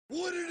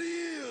what it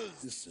is.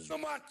 This is the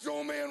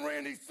Macho Man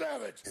Randy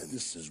Savage. And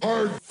this is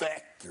Hard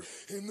Factor.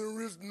 And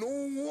there is no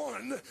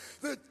one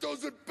that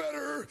does it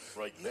better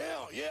right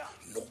now. Yeah,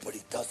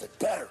 nobody does it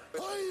better.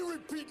 I ain't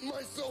repeating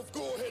myself.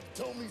 Go ahead,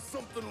 tell me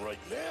something right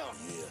now.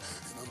 Yeah,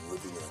 and I'm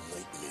living in a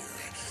nightmare.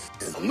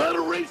 And I'm not a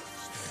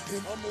racist.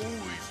 And I'm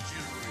always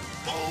jittery.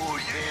 Oh,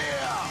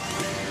 yeah.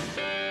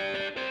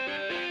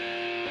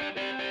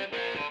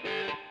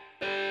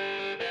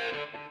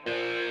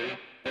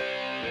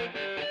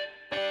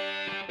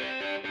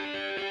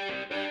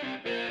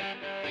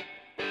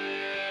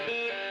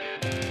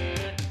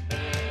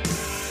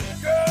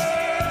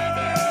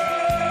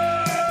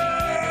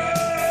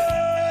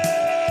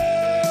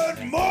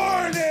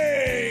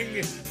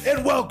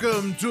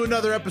 Welcome to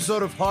another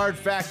episode of Hard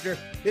Factor.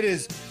 It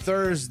is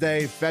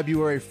Thursday,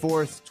 February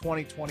 4th,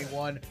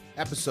 2021,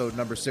 episode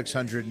number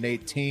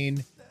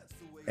 618.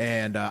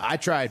 And I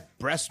tried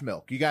breast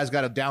milk. You guys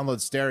got to download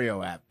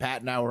Stereo app.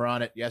 Pat and I were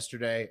on it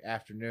yesterday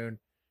afternoon.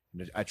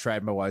 I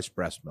tried my wife's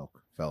breast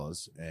milk,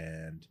 fellas.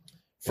 And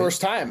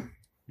first time.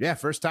 Yeah,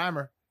 first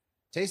timer.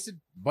 Tasted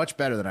much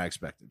better than I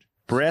expected.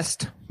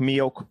 Breast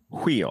milk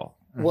wheel.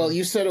 Well,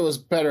 you said it was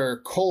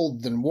better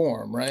cold than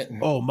warm, right?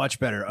 Oh, much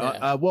better.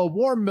 Yeah. Well,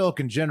 warm milk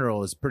in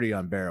general is pretty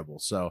unbearable.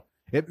 So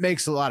it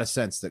makes a lot of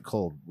sense that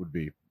cold would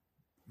be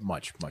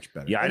much, much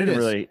better. Yeah, I didn't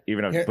really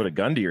even have to put a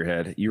gun to your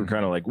head. You were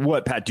kind of like,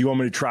 what, Pat? Do you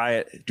want me to try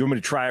it? Do you want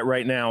me to try it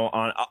right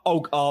now?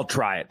 I'll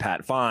try it,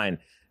 Pat. Fine.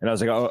 And I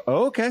was like, oh,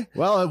 okay.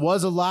 Well, it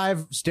was a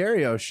live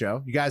stereo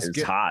show. You guys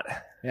It's hot.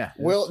 Yeah.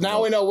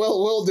 Now we know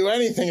Will do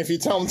anything if you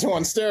tell him to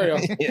on stereo.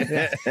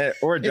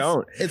 Or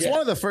don't. It's one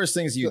of the first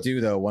things you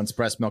do though once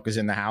breast milk is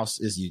in the house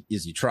is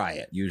you try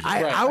it usually.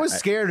 I was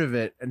scared of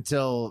it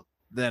until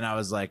then. I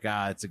was like,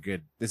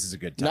 this is a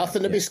good time.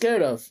 Nothing to be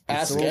scared of.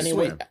 Ask any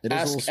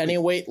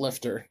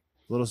weightlifter. A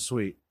little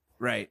sweet,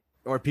 right?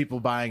 Or people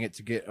buying it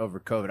to get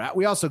over COVID.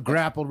 We also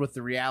grappled with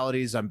the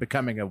realities. I'm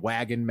becoming a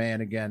wagon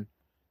man again.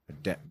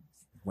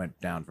 Went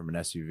down from an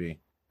SUV.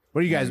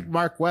 What do you guys,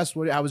 Mark West?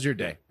 How was your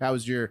day? How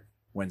was your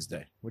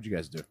Wednesday? What'd you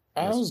guys do?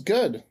 I was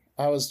good.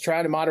 I was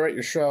trying to moderate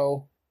your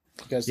show.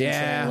 You guys didn't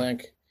send me a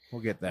link.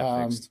 We'll get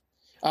that fixed.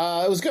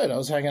 It was good. I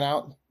was hanging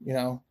out,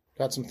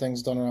 got some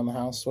things done around the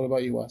house. What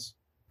about you, Wes?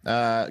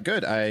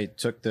 Good. I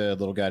took the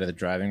little guy to the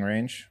driving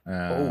range.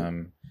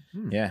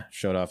 Yeah,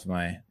 showed off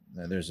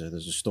there's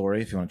a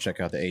story if you want to check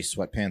out the Ace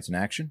sweatpants in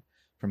action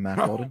from Matt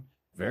Holden.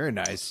 Very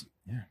nice.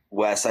 Yeah.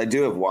 Wes, I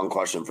do have one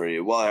question for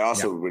you. Well, I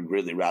also would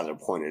really rather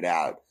point it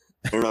out.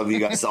 I don't know if you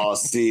guys all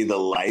see the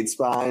lights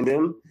behind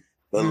him,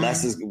 but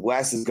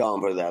Wes is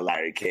going for that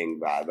Larry King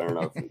vibe. I don't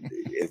know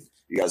if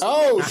you guys.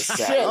 Oh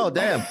shit! Oh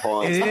damn!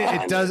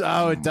 It does.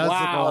 Oh, it does look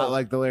a lot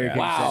like the Larry King.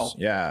 Wow.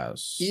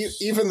 Yes.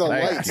 Even the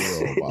lights.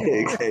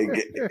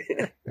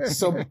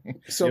 so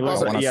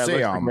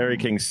Larry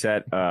King's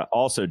set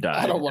also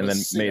died and then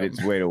made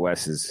its way to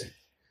Wes's.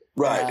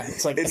 Right. Yeah,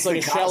 it's like the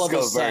a shell of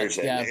a set.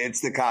 version. Yeah. It's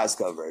the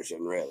Costco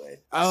version, really.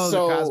 Oh,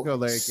 so, the Costco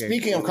Larry King.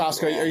 Speaking of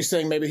Costco, are you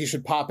saying maybe he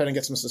should pop in and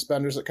get some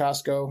suspenders at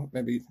Costco?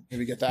 Maybe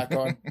get that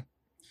going?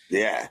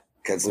 Yeah.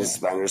 Get some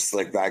suspenders,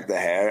 slick back the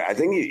hair. I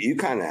think you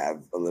kind of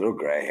have a little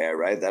gray hair,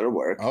 right? That'll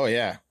work. Oh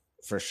yeah,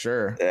 for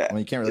sure. Yeah. Well,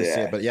 you can't really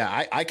see it, but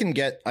yeah, I can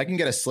get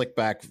a slick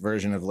back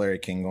version of Larry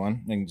King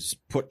going and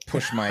just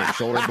push my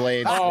shoulder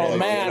blades. Oh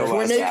man,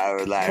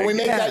 can we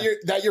make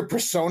that your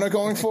persona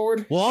going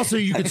forward? Well, also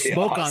you could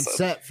smoke on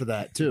set for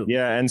that too.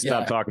 Yeah, and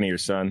stop talking to your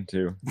son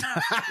too.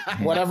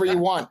 Whatever you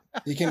want.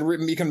 You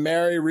can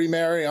marry,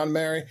 remarry,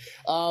 unmarry.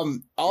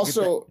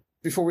 Also,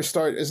 before we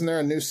start, isn't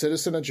there a new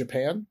citizen of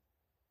Japan?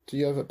 Do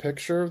you have a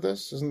picture of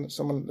this? Isn't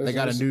someone? They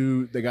got a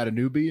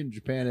newbie in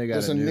Japan.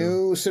 There's a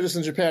new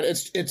citizen in Japan.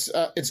 It's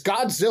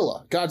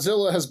Godzilla.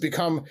 Godzilla has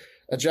become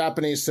a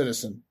Japanese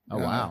citizen. Oh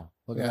wow!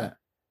 Look at that.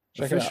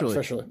 Check it out.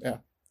 Officially, yeah.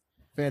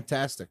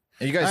 Fantastic.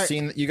 And you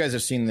guys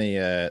have seen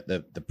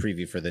the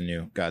preview for the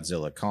new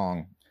Godzilla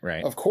Kong,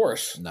 right? Of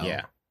course. No.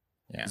 Yeah.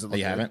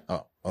 You haven't?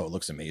 Oh, it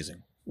looks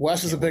amazing.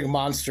 Wes is a big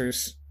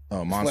monsters.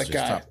 Oh, monsters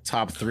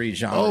top 3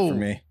 genre for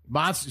me.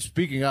 Monsters.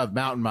 Speaking of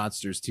Mountain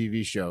Monsters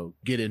TV show,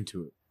 get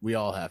into it. We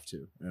all have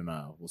to, and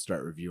we'll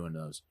start reviewing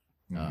those.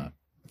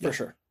 For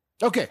sure.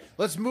 Okay,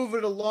 let's move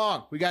it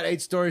along. We got 8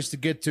 stories to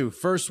get to.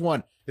 First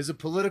one is a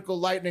political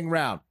lightning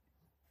round.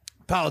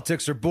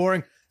 Politics are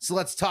boring, so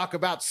let's talk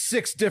about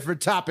 6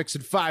 different topics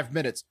in 5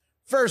 minutes.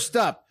 First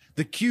up,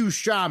 the Q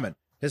shaman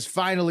has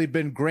finally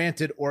been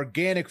granted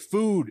organic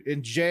food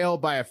in jail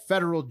by a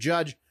federal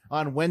judge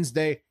on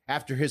Wednesday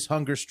after his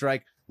hunger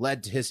strike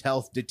led to his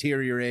health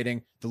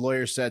deteriorating. The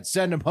lawyer said,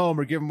 send him home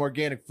or give him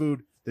organic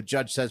food. The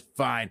judge says,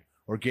 fine.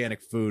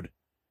 Organic food.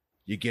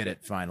 You get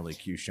it, finally,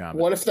 Q Shaman.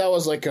 What if that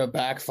was like a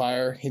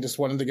backfire? He just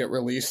wanted to get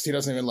released. He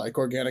doesn't even like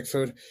organic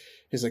food.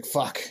 He's like,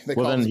 fuck. They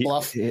called his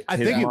bluff. I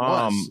think it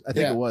was.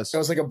 It was. It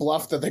was like a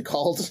bluff that they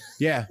called.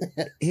 Yeah.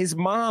 His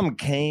mom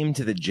came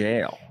to the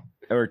jail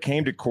or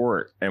came to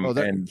court and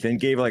then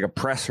gave like a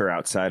presser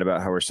outside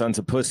about how her son's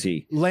a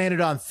pussy.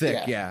 Landed on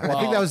thick, yeah. Well,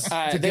 I think that was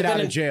to get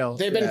out of jail.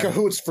 They've been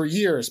cahoots for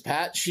years,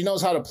 Pat. She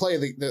knows how to play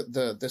the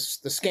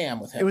scam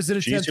with him. It was an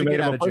attempt to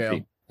get out of jail.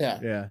 Yeah.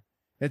 Yeah.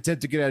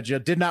 attempt to get out of jail.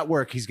 Did not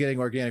work. He's getting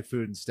organic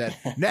food instead.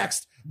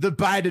 Next, the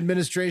Biden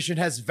administration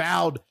has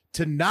vowed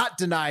to not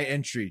deny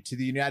entry to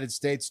the United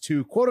States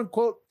to quote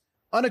unquote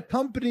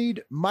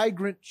unaccompanied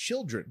migrant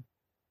children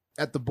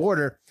at the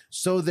border.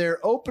 So they're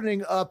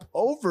opening up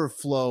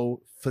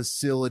overflow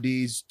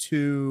facilities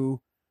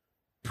to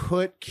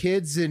put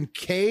kids in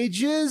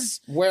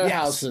cages,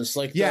 warehouses,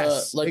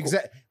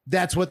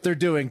 that's what they're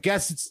doing.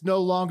 Guess it's no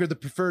longer the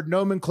preferred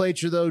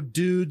nomenclature though,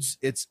 dudes.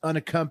 It's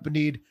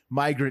unaccompanied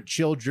migrant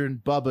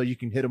children. Bubba, you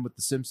can hit them with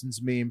the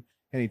Simpsons meme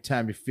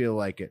anytime you feel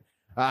like it.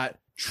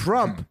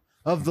 Trump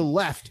of the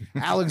left,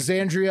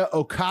 Alexandria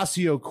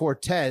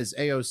Ocasio-Cortez,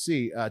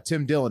 AOC,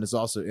 Tim Dillon is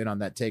also in on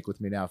that take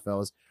with me now,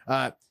 fellas,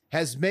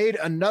 has made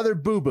another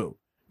boo-boo.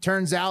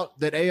 Turns out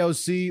that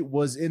AOC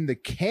was in the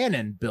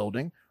Cannon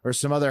building or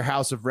some other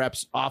House of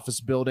Reps office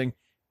building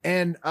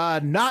and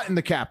not in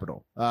the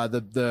Capitol.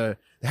 The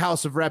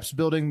House of Reps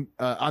building,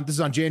 this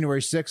is on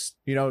January 6th,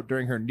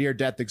 during her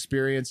near-death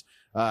experience.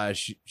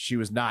 She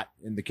was not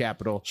in the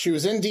Capitol. She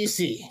was in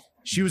D.C.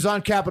 She was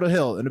on Capitol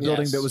Hill in a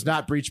building that was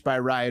not breached by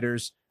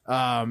rioters.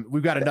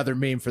 We've got another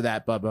meme for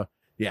that, Bubba.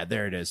 Yeah,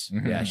 there it is.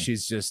 Mm-hmm. Yeah,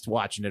 she's just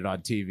watching it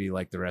on TV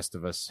like the rest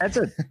of us. That's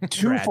a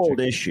twofold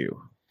issue,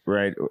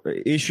 right?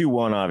 Issue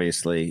one,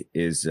 obviously,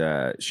 is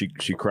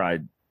she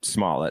cried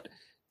Smollett.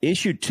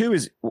 Issue two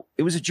is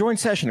it was a joint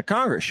session of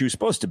Congress. She was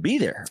supposed to be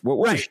there. What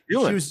was she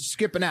doing? She was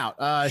skipping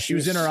out. She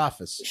was in her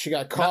office. She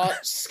got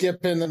caught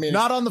skipping. I mean,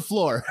 not on the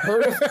floor.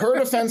 Her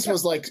defense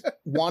was like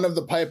one of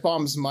the pipe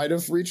bombs might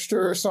have reached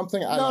her or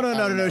something.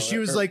 No. She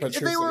was like,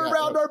 if they were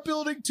around our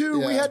building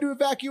too, we had to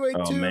evacuate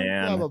too. Oh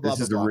man, blah, blah, blah,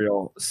 this is the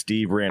real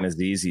Steve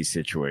Ranazzisi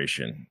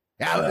situation.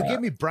 Yeah, it gave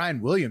me Brian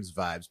Williams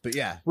vibes, but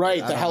yeah. Right,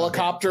 the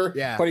helicopter,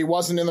 but he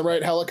wasn't in the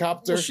right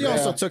helicopter. Well, she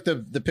also took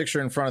the picture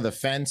in front of the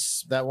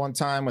fence that one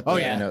time. With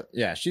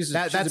she's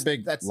a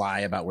big lie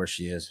about where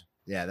she is.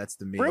 Yeah, that's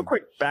the meme. Real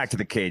quick, back to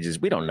the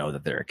cages. We don't know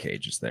that there are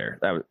cages there.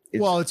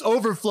 It's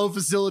overflow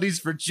facilities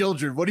for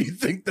children. What do you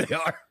think they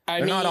are?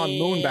 They're not on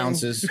moon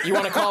bounces. You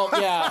want to call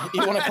them,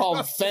 you want to call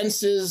them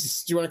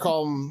fences? Do you want to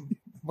call them...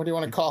 What do you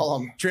want to call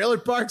them? Trailer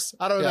parks?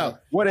 I don't know.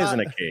 What isn't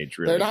a cage,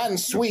 really? They're not in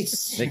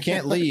suites. They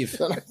can't leave.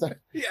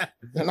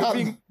 They're not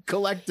being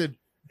collected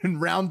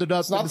and rounded up.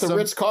 It's not the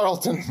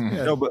Ritz-Carlton.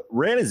 No, but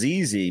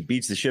Ranazzisi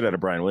beats the shit out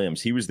of Brian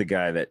Williams. He was the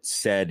guy that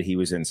said he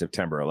was in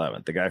September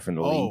 11th, the guy from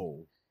the league.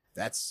 Oh,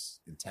 that's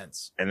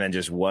intense. And then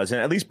just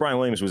wasn't. At least Brian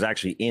Williams was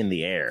actually in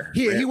the air.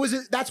 He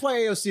was. That's why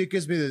AOC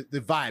gives me the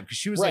vibe, because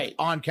she was like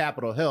on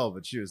Capitol Hill,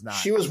 but she was not.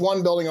 She was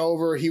one building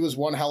over. He was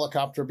one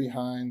helicopter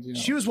behind.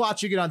 She was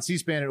watching it on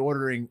C-SPAN and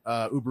ordering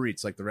Uber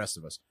Eats like the rest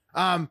of us.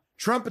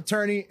 Trump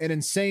attorney and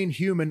insane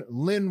human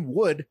Lynn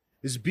Wood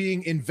is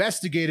being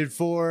investigated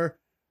for,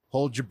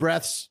 hold your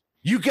breaths,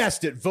 you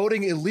guessed it,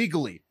 voting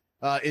illegally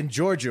in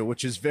Georgia,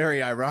 which is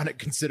very ironic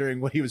considering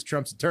what he was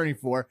Trump's attorney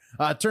for.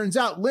 Turns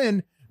out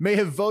Lynn may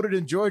have voted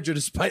in Georgia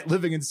despite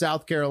living in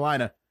South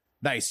Carolina.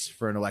 Nice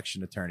for an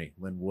election attorney,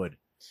 Lynn Wood.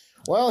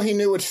 Well, he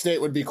knew which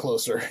state would be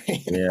closer.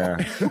 Yeah.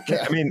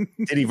 I mean,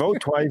 did he vote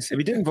twice? If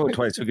he didn't vote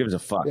twice, who gives a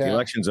fuck? Yeah. The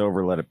election's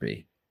over. Let it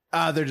be.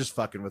 They're just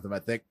fucking with him, I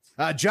think.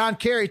 John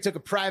Kerry took a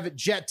private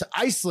jet to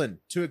Iceland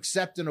to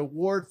accept an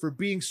award for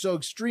being so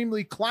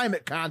extremely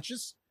climate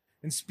conscious.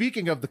 And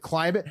speaking of the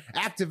climate,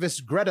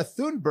 activist Greta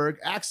Thunberg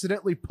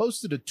accidentally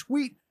posted a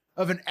tweet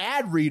of an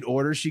ad read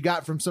order she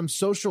got from some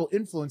social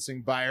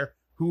influencing buyer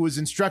who was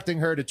instructing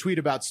her to tweet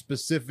about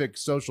specific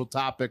social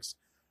topics.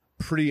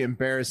 Pretty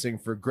embarrassing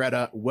for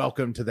Greta.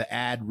 Welcome to the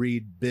ad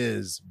read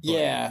biz.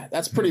 Yeah,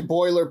 that's pretty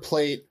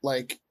boilerplate,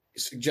 like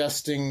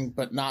suggesting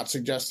but not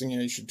suggesting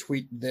you should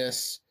tweet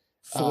this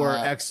for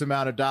X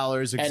amount of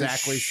dollars.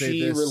 Exactly. And say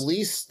this. She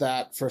released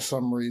that for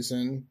some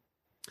reason.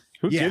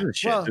 Who gives a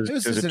shit? Well, it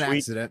was just an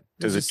accident.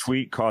 Does a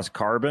tweet cost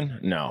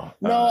carbon? No.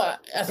 I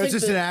think it's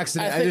just an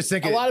accident. I just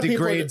think it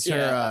degrades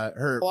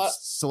her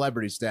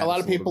celebrity status. A lot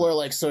of people are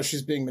like, so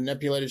she's being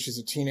manipulated. She's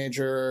a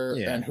teenager,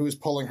 and who's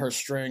pulling her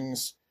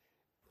strings?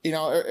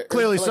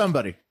 Clearly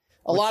somebody.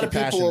 A lot of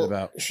people.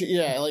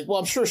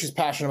 I'm sure she's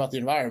passionate about the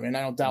environment.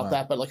 I don't doubt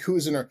that. But like,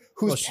 who's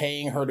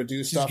paying her to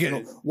do stuff?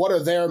 What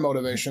are their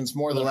motivations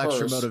more than hers?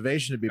 Extra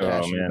motivation to be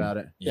passionate about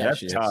it. Yeah,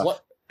 that's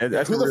tough. Who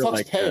the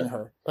fuck's paying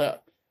her? Yeah.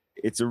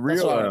 It's a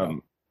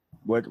real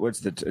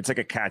it's like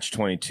a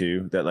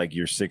catch-22 that like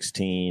you're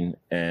 16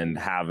 and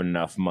have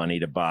enough money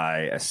to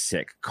buy a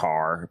sick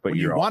car, but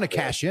you want to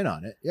cash in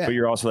on it. Yeah. But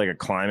you're also like a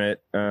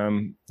climate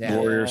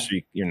warrior, so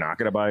you're not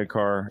going to buy a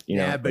car.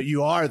 But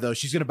you are though.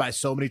 She's going to buy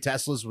so many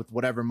Teslas with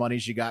whatever money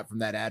she got from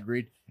that ad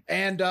read,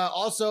 and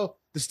also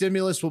the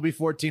stimulus will be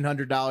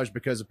 $1,400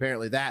 because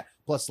apparently that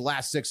plus the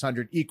last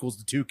 $600 equals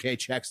the $2,000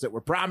 checks that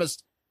were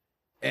promised,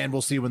 and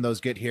we'll see when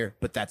those get here.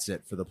 But that's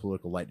it for the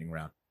political lightning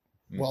round.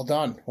 Well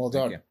done.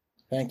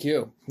 Thank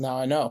you. Now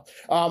I know.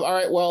 All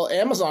right. Well,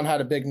 Amazon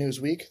had a big news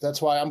week.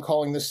 That's why I'm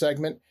calling this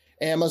segment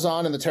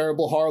Amazon and the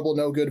Terrible, Horrible,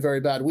 No Good, Very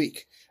Bad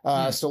Week.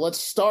 So let's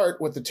start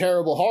with the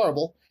terrible,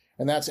 horrible.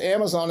 And that's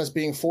Amazon is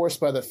being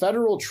forced by the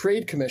Federal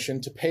Trade Commission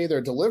to pay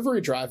their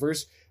delivery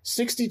drivers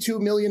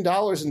 $62 million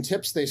in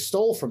tips they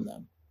stole from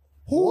them.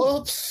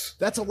 Whoops.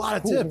 That's a lot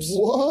of tips.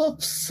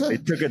 Whoops. They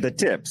took it the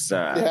tips.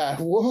 Yeah,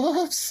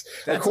 whoops.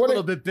 That's a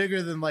little bit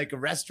bigger than like a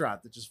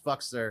restaurant that just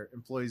fucks their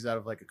employees out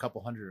of like a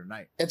couple hundred a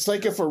night. It's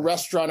like if a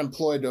restaurant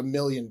employed 1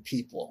 million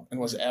people and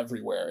was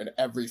everywhere in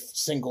every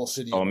single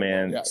city. Oh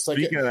man! Yeah, it's like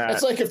Speaking of that,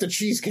 it's like if the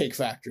Cheesecake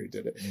Factory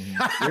did it.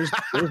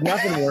 there's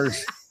nothing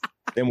worse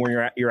than when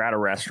you're at a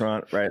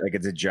restaurant, right? Like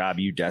it's a job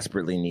you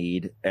desperately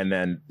need, and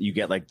then you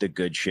get like the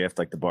good shift,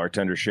 like the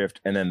bartender shift,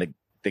 and then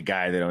the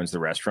guy that owns the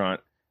restaurant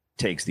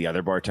takes the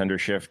other bartender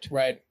shift,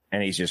 right?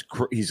 And he's just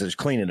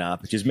cleaning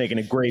up, just making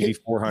a gravy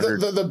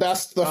 400.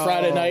 The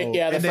Friday night,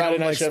 yeah, the and they Friday don't,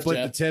 night like, shift, split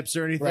yeah. the tips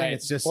or anything. Right.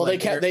 It's just well,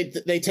 like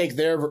they take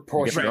their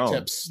portion of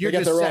tips. You're they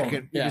get just their second.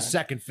 own. You're Yeah. just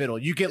second fiddle.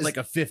 You get like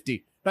a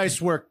 50. Nice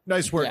work,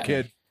 Yeah.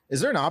 kid. Is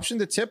there an option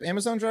to tip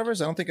Amazon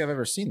drivers? I don't think I've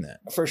ever seen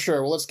that. For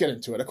sure. Well, let's get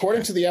into it.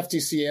 According to the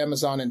FTC,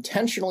 Amazon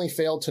intentionally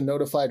failed to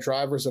notify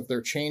drivers of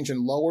their change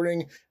in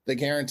lowering the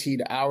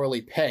guaranteed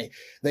hourly pay.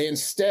 They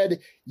instead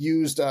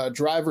used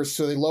drivers,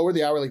 so they lowered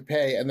the hourly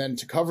pay, and then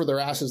to cover their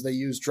asses, they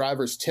used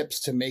drivers' tips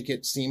to make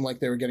it seem like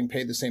they were getting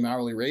paid the same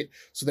hourly rate.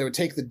 So they would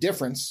take the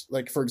difference,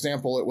 like for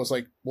example, it was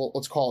like, well,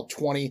 let's call it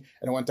 20,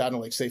 and it went down to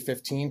like say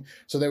 15.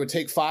 So they would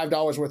take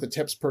 $5 worth of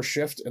tips per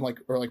shift and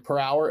or per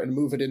hour and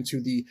move it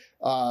into the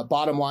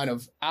bottom line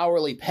of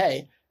hourly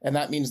pay. And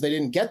that means they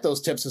didn't get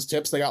those tips as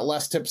tips. They got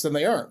less tips than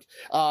they earned.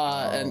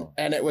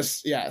 And it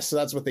was, so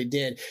that's what they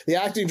did. The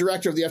acting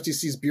director of the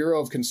FTC's Bureau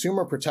of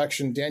Consumer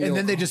Protection, Daniel. And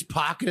then they just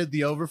pocketed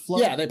the overflow?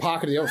 Yeah, they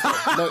pocketed the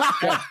overflow.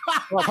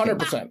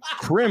 100%.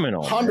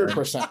 Criminal.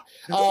 100%.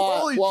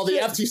 Well, the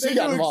FTC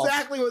got involved.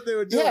 Exactly what they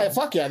were doing. Yeah,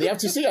 fuck yeah. The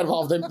FTC got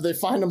involved. They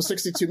fined them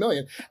 $62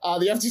 million.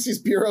 The FTC's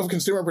Bureau of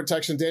Consumer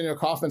Protection, Daniel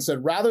Kaufman,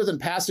 said rather than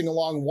passing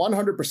along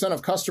 100%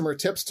 of customer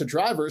tips to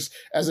drivers,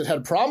 as it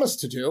had promised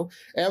to do,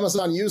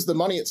 Amazon used the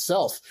money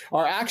itself.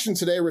 Our action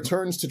today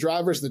returns to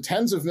drivers the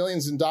tens of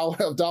millions of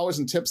dollars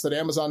in tips that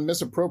Amazon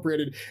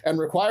misappropriated and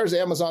requires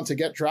Amazon to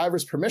get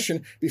drivers'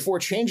 permission before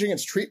changing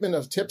its treatment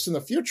of tips in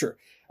the future.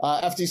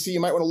 FTC, you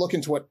might want to look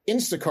into what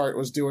Instacart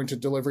was doing to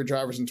delivery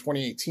drivers in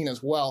 2018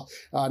 as well,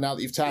 now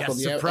that you've tackled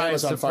the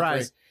Amazon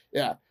fuckery.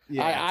 Yeah.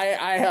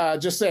 I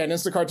just saying,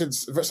 Instacart did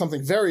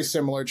something very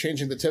similar,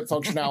 changing the tip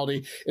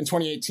functionality in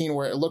 2018,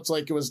 where it looked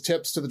like it was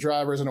tips to the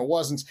drivers and it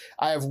wasn't.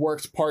 I have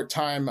worked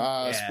part-time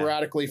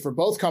sporadically for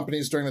both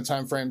companies during the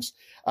time frames.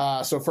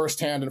 So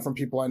firsthand and from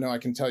people I know, I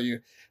can tell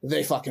you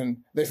they fucking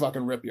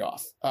rip you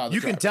off.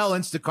 You can tell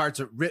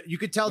Instacart's you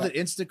could tell that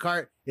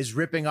Instacart is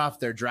ripping off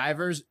their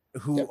drivers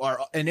who are,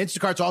 and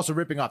Instacart's also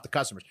ripping off the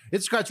customers.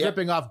 Instacart's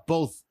ripping off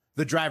both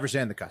the drivers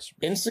and the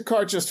customers.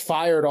 Instacart just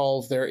fired all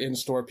of their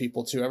in-store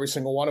people too. Every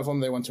single one of them.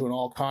 They went to an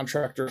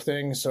all-contractor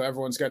thing, so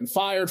everyone's getting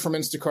fired from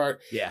Instacart.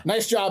 Yeah.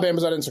 Nice job,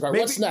 Amazon Instacart.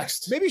 What's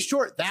next? Maybe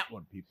short that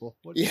one, people.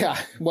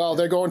 Well,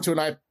 they're going to an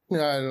I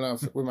don't know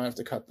if we might have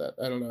to cut that.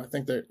 I don't know. I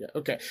think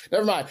okay.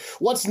 Never mind.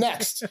 What's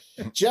next?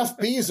 Jeff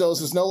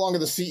Bezos is no longer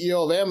the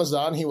CEO of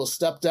Amazon. He will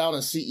step down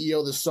as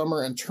CEO this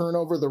summer and turn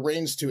over the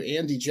reins to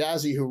Andy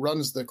Jassy, who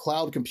runs the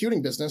cloud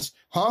computing business.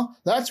 Huh?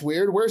 That's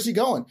weird. Where's he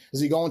going?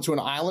 Is he going to an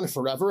island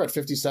forever at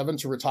 57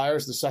 to retire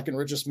as the second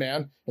richest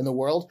man in the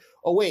world?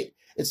 Oh, wait.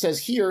 It says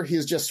here he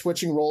is just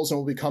switching roles and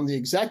will become the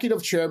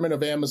executive chairman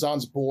of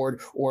Amazon's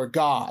board, or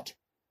God.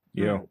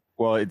 Yeah.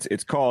 Well,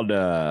 it's called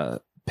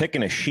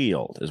picking a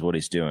shield is what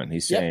he's doing.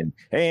 He's saying,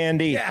 hey,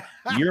 Andy,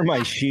 you're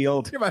my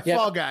shield. You're my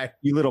fall guy.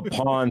 You little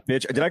pawn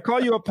bitch. Did I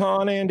call you a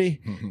pawn,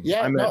 Andy?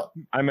 Yeah,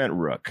 I meant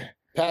rook.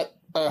 Pat,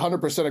 I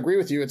 100% agree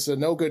with you. It's a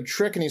no good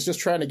trick, and he's just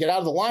trying to get out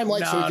of the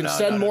limelight so he can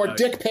send more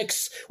dick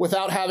pics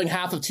without having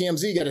half of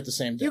TMZ get it the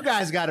same day. You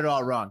guys got it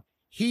all wrong.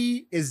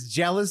 He is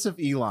jealous of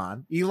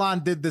Elon.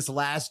 Elon did this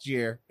last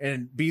year,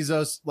 and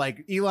Bezos,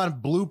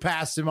 Elon blew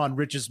past him on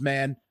richest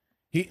man.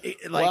 I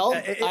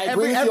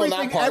agree with you on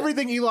that part.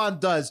 Everything Elon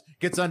does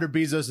gets under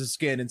Bezos'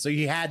 skin, and so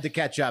he had to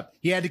catch up.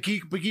 He had to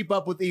keep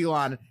up with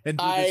Elon and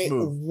do this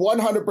move.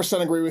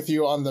 100% agree with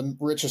you on the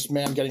richest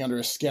man getting under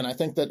his skin. I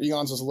think that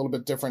Elon's is a little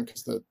bit different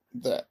because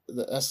the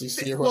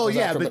SEC or whoever. Well,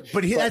 yeah,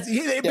 but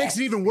it makes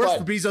it even worse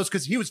for Bezos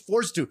because he was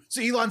forced to.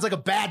 So Elon's like a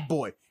bad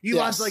boy.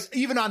 Elon's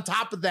even on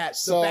top of that,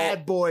 the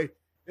bad boy.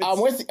 I'm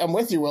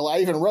with you, Will. I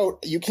even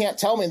wrote, you can't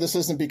tell me this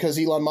isn't because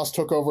Elon Musk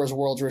took over as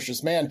world's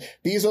richest man.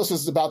 Bezos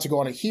is about to go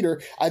on a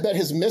heater. I bet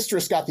his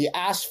mistress got the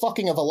ass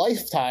fucking of a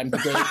lifetime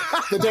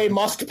the day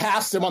Musk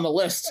passed him on the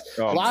list.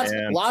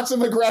 Lots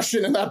of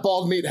aggression in that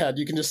bald meathead.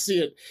 You can just see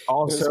it.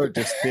 Also,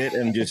 to sit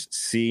and just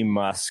see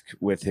Musk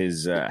with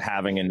his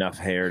having enough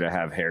hair to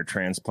have hair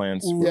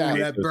transplants. Ooh,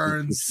 that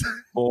burns.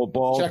 Full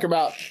bald. Check him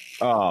out.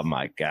 Oh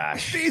my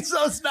gosh.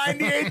 Bezos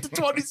 98 to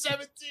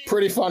 2017.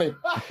 Pretty funny.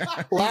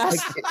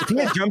 If he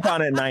had jumped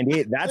on it in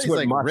 98, that's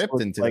what Musk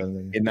ripped into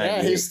in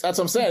 98. Yeah, that's what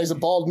I'm saying. He's a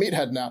bald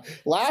meathead now.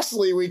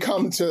 Lastly, we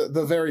come to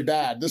the very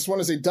bad. This one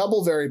is a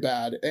double very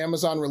bad.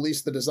 Amazon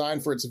released the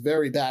design for its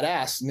very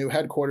badass new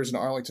headquarters in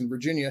Arlington,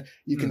 Virginia.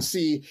 You can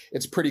see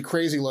it's pretty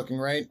crazy looking,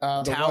 right?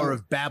 Tower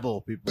of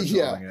Babel, people are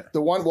calling it.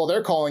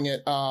 They're calling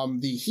it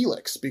the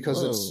Helix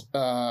because it's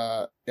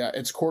Yeah,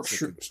 it's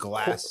corkscrew like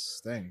glass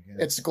thing. Yeah.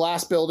 It's a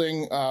glass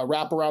building,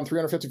 wrap around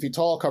 350 feet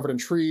tall, covered in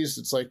trees.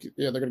 It's like,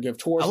 they're going to give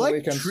tours I on like the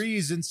weekends.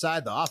 trees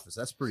inside the office.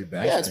 That's pretty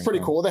bad. Yeah, it's pretty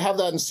cool. They have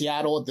that in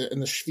Seattle in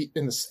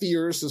the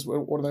Spheres is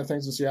one of their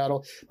things in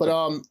Seattle.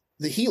 But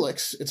the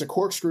helix, it's a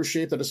corkscrew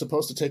shape that is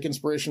supposed to take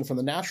inspiration from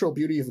the natural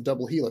beauty of a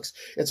double helix.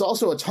 It's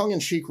also a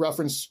tongue-in-cheek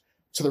reference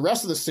to the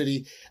rest of the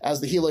city,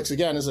 as the helix,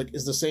 again, is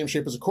the same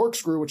shape as a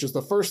corkscrew, which is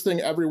the first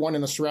thing everyone in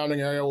the surrounding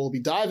area will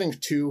be diving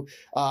to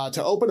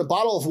open a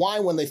bottle of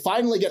wine when they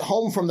finally get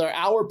home from their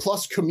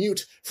hour-plus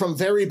commute from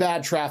very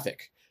bad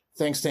traffic,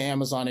 thanks to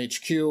Amazon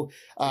HQ.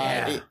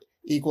 It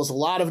equals a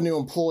lot of new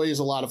employees,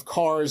 a lot of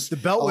cars. The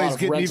Beltway's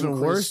getting even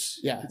worse.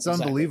 Yeah, it's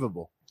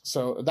unbelievable.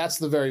 So that's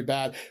the very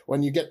bad.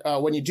 When you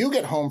do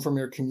get home from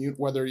your commute,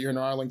 whether you're in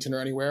Arlington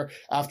or anywhere,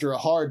 after a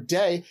hard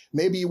day,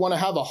 maybe you want to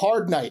have a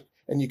hard night.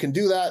 And you can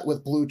do that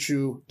with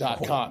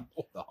BlueChew.com.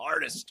 The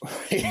hardest.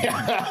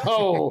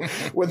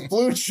 With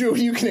Blue Chew,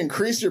 you can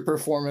increase your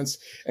performance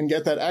and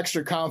get that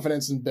extra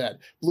confidence in bed.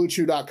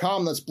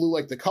 BlueChew.com, that's blue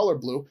like the color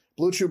blue.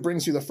 Blue Chew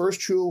brings you the first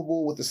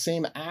chewable with the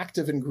same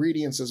active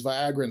ingredients as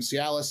Viagra and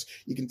Cialis.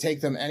 You can take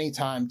them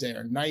anytime, day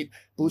or night.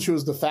 Blue Chew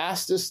is the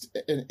fast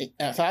and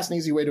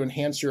easy way to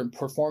enhance your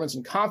performance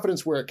and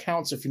confidence where it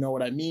counts, if you know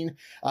what I mean.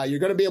 You're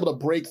going to be able to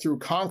break through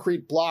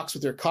concrete blocks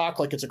with your cock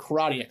like it's a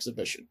karate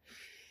exhibition.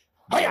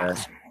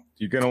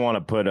 You're gonna want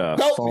to put a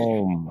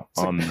foam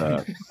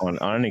on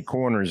any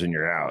corners in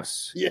your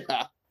house.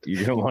 Yeah.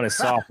 You're gonna want to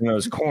soften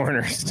those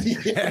corners.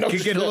 It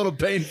could get a little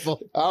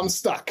painful. I'm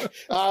stuck.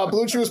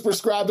 Blue Chew is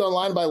prescribed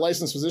online by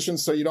licensed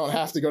physicians, so you don't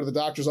have to go to the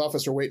doctor's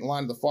office or wait in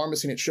line at the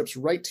pharmacy, and it ships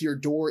right to your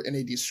door in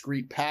a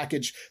discreet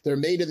package. They're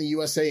made in the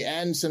USA,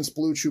 and since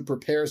Blue Chew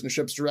prepares and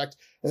ships direct,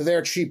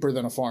 they're cheaper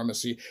than a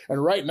pharmacy.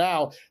 And right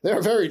now,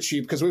 they're very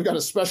cheap because we've got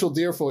a special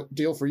deal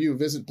for you.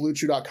 Visit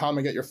BlueChew.com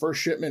and get your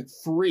first shipment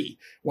free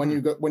when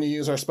you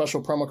use our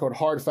special promo code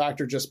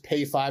HARDFACTOR. Just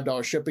pay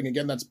 $5 shipping.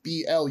 Again, that's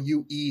BlueChew.com,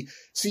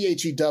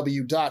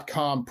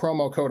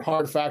 promo code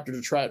HARDFACTOR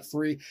to try it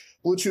free.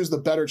 Blue Chew is the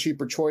better,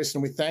 cheaper choice,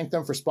 and we thank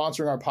them for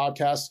sponsoring our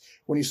podcast.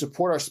 When you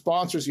support our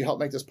sponsors, you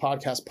help make this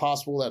podcast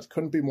possible. That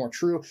couldn't be more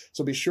true.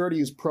 So be sure to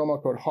use promo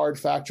code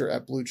HARDFACTOR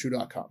at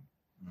BlueChew.com.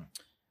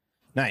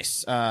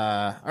 Nice.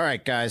 All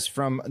right, guys.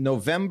 From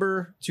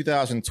November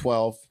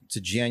 2012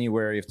 to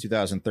January of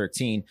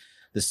 2013,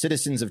 the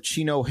citizens of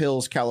Chino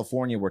Hills,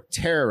 California were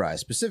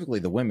terrorized,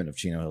 specifically the women of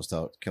Chino Hills,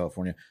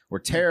 California, were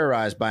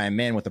terrorized by a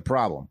man with a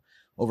problem.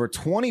 Over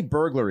 20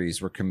 burglaries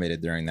were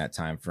committed during that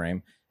time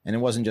frame. And it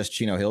wasn't just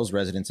Chino Hills.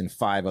 Residents in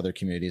 5 other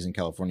communities in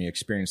California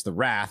experienced the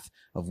wrath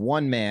of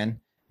one man,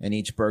 and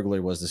each burglary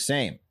was the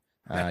same.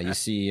 You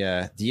see,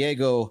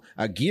 Diego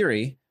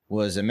Aguirre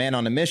was a man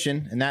on a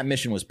mission, and that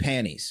mission was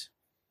panties.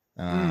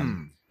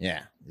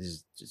 Yeah,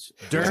 just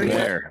dirty.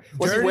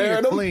 Was he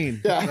wearing them?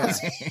 Clean. Yeah.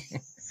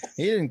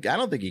 He didn't. I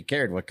don't think he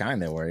cared what kind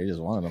they were. He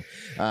just wanted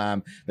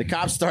them. The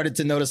cops started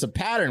to notice a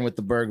pattern with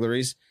the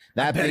burglaries.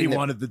 I bet he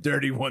wanted the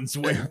dirty ones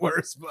way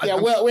worse. But yeah.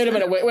 Well, wait a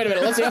minute.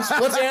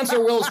 Let's answer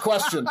Will's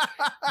question.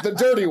 The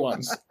dirty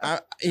ones.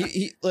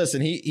 Listen.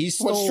 He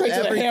stole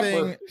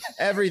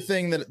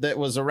everything that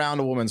was around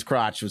a woman's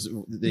crotch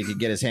they could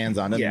get his hands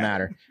on. Doesn't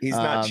matter. He's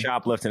not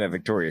shoplifting at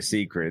Victoria's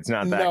Secret. It's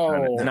not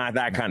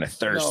that kind of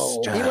thirst.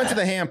 No. He went to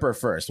the hamper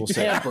first. We'll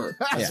say hamper.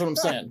 That's what I'm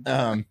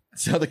saying.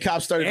 So the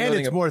cops started. And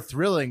it's more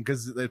thrilling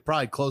because they're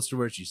probably close to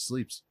where she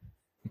sleeps.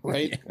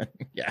 Right.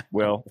 Yeah.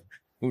 Well.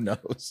 Who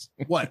knows?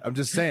 What? I'm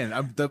just saying.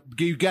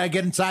 You gotta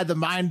get inside the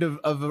mind of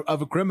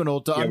a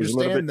criminal to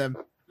understand them.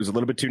 It was a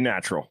little bit too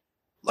natural.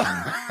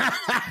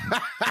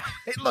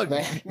 Hey, look,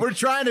 we're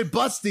trying to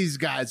bust these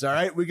guys. All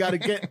right, we got to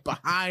get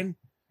behind.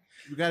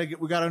 We got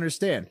to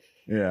understand.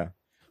 Yeah.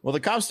 Well,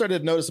 the cops started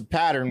to notice a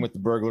pattern with the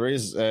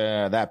burglaries.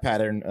 That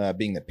pattern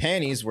being the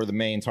panties were the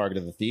main target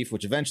of the thief,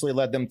 which eventually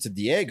led them to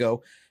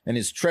Diego and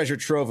his treasure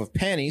trove of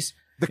panties.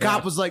 The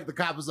cop was like,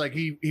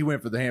 he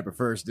went for the hamper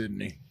first,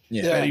 didn't he?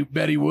 Yeah.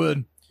 Bet he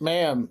would.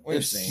 Ma'am,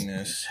 we've seen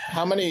this.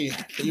 How many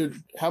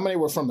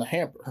were from the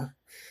hamper?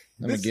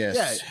 Let me guess.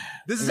 Yeah,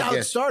 this is how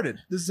it started.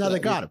 This is how they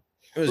got him.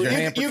 Was your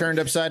hamper turned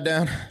upside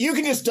down? You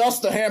can just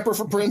dust the hamper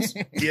for Prince.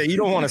 Yeah, you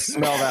don't want to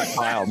smell that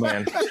pile,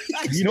 man.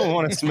 You don't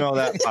want to smell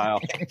that pile.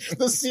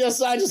 The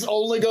CSI just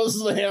only goes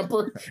to the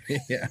hamper.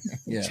 Yeah.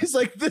 She's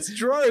like, this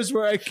drawer is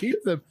where I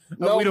keep them.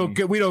 No, we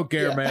don't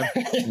care, man.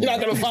 You're not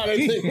gonna find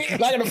anything.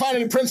 Not gonna find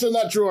any prints in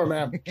that drawer,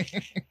 man.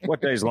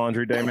 What day's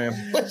laundry day, man?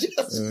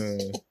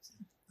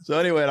 So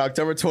anyway, in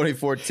October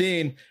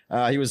 2014,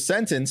 he was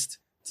sentenced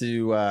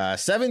to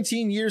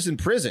 17 years in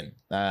prison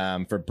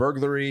for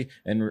burglary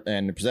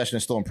and possession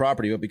of stolen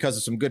property. But because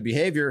of some good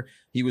behavior,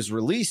 he was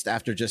released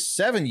after just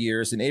 7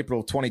 years in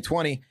April of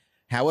 2020.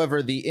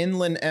 However, the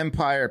Inland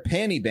Empire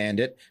Panty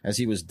Bandit, as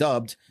he was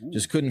dubbed,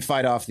 just couldn't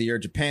fight off the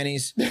urge of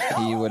panties.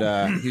 He would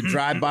he'd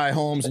drive by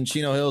homes in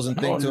Chino Hills and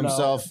think to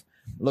himself,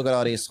 look at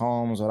all these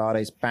homes with all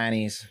these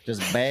panties,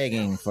 just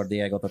begging for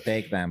Diego to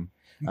take them.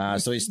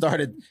 So he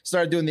started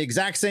doing the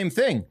exact same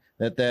thing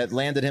that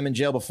landed him in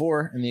jail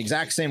before in the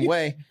exact same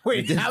way.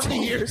 Wait, how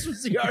many years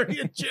was he already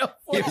in jail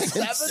for? He was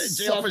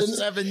in jail for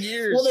 7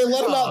 years. Well, they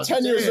let him out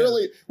 10 years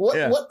early.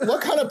 Yeah.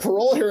 What kind of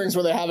parole hearings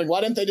were they having?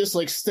 Why didn't they just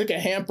like stick a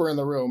hamper in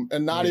the room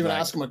and not even like,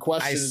 ask him a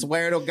question? I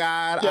swear to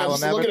God, Yeah, I will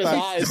just never look at his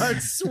touch- eyes.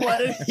 Start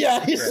sweating.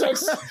 Yeah, he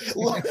starts.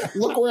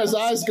 Look where his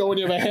eyes go when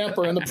you have a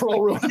hamper in the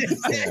parole room.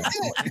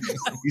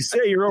 You say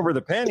you're over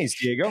the panties,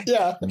 Diego.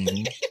 Yeah.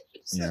 Mhm.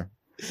 Yeah.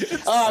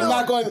 I'm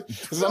not going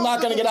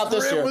to get out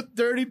this Rim year. with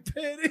dirty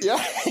panties.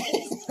 Yeah.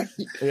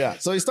 Yeah.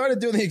 So he started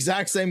doing the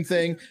exact same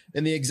thing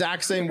in the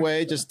exact same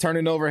way, just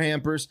turning over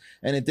hampers.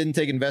 And it didn't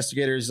take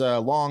investigators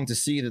long to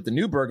see that the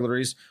new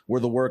burglaries were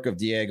the work of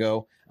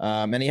Diego.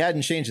 And he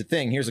hadn't changed a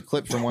thing. Here's a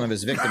clip from one of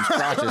his victims'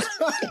 crotches.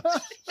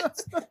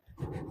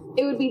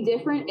 It would be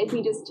different if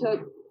he just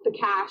took the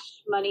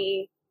cash,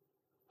 money,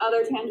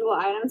 other tangible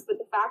items. But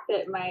the fact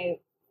that my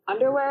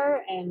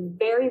underwear and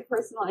very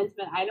personal,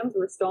 intimate items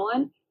were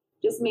stolen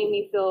just made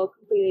me feel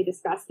completely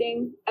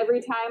disgusting. Every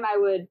time I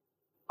would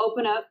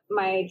open up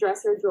my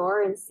dresser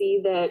drawer and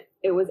see that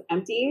it was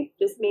empty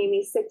just made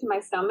me sick to my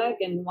stomach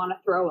and want to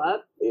throw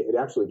up. It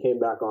actually came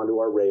back onto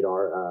our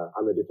radar.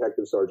 I'm a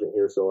detective sergeant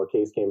here, so a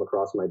case came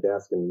across my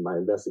desk and my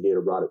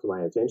investigator brought it to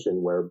my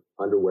attention where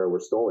underwear were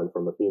stolen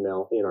from a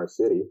female in our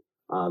city.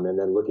 And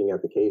then looking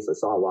at the case, I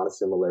saw a lot of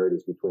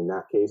similarities between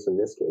that case and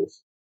this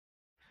case.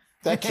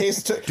 That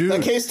case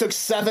took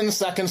 7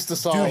 seconds to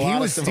solve. Dude, lot he of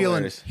was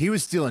stealing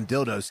similarities.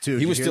 dildos too.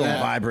 He Did was you hear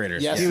stealing that?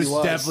 vibrators. Yes, He was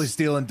was. definitely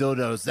stealing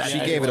dildos. That She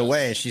Yeah, gave he it was.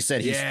 away. She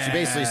said she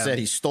basically said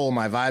he stole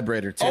my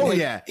vibrator too. Oh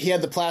yeah. He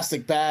had the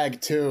plastic bag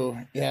too.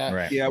 Yeah.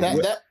 Right. Yeah, for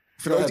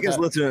go those ahead, guys Pat.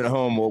 listening at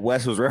home, what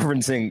Wes was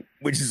referencing,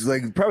 which is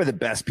like probably the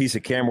best piece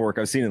of camera work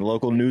I've seen in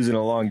local news in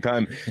a long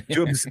time,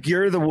 to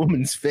obscure the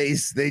woman's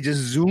face, they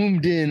just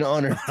zoomed in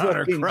on her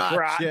fucking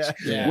crotch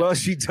Yeah. while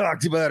she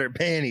talked about her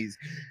panties.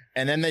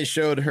 And then they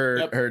showed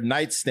her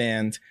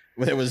nightstand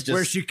where it was just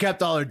Where she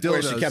kept all her dildos.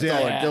 where she kept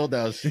all her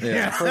dildos.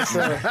 Yeah. For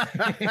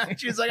sure.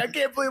 She was like, I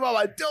can't believe all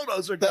my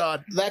dildos are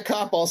gone. That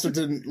cop also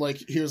didn't like.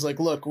 He was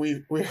like, "Look,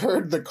 we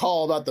heard the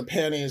call about the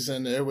panties,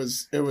 and it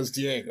was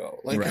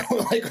Diego. Like,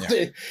 Right.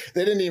 they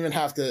didn't even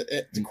have to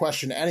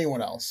question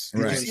anyone else.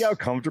 Did Right. you see how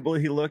comfortable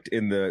he looked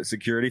in the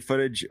security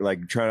footage,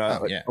 like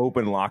trying to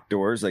open lock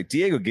doors? Like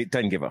Diego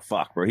doesn't give a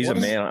fuck, bro. He's What a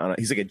is- man.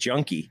 He's like a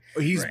junkie.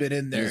 He's been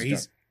in there.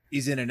 He's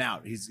He's in and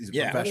out. He's a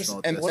Yeah.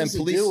 professional. And- What does he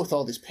police- do with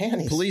all these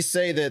panties? Police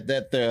say that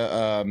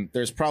the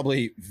there's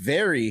probably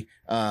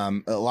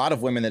a lot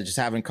of women that just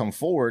haven't come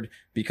forward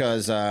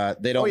because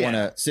they don't want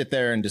to sit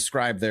there and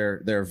describe their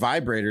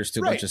vibrators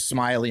to a bunch of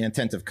smiley,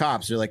 attentive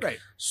cops. They're like,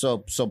 so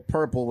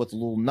purple with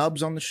little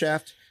nubs on the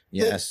shaft.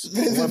 Yes.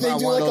 They What about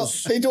do one of like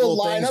those they do a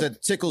little things lineup.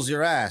 that tickles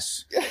your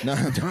ass? No,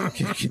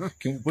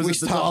 can Was we it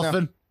the stop now?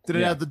 dolphin? Did it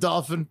Yeah. have the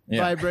dolphin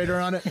Yeah. vibrator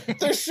on it?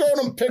 They're showing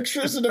them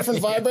pictures of different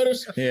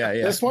vibrators. Yeah.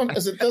 This one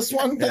is it? This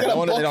one? They Yeah, got no a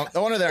wonder book.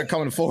 no wonder they're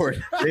coming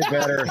forward. They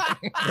better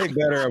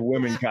have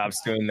women cops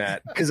doing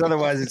that, because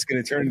otherwise it's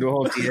going to turn into a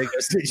whole Diego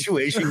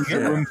situation. You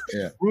get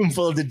a room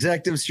full of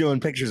detectives showing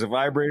pictures of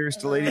vibrators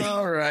to ladies.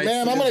 All right,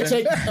 Man, I'm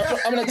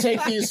gonna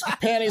take these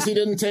panties he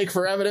didn't take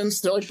for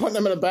evidence. They're like putting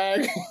them in a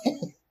bag.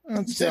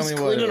 Tell Just me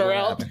cleaning her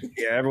out. happened.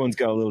 Yeah, everyone's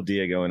got a little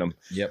Diego in them.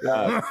 Yep.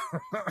 All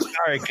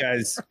right,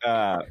 guys.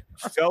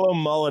 Fellow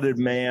mulleted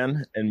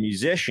man and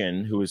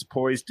musician who is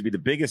poised to be the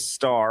biggest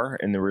star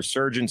in the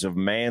resurgence of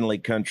manly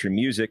country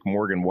music,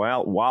 Morgan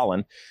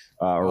Wallen,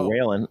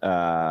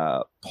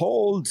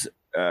 pulled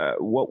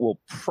what will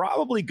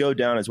probably go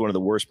down as one of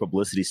the worst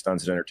publicity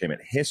stunts in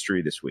entertainment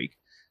history this week.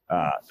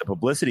 The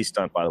publicity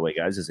stunt, by the way,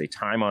 guys, is a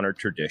time-honored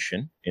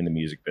tradition in the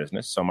music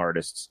business. Some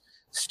artists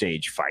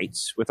stage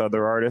fights with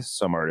other artists.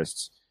 Some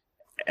artists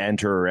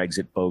enter or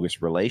exit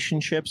bogus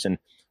relationships. And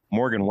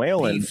Morgan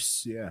Wallen,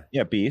 Beefs,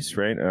 beefs,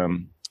 right?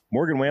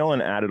 Morgan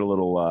Wallen added a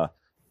little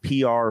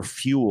PR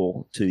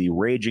fuel to the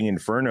raging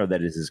inferno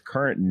that is his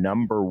current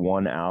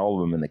 #1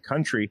 album in the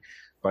country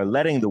by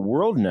letting the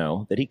world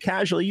know that he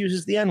casually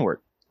uses the N-word.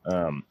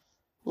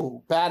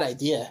 Ooh, bad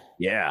idea.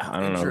 Yeah, I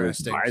don't know.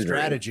 Interesting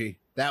strategy.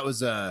 That was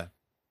this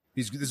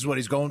is what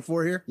he's going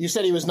for here. You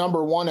said he was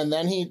 #1, and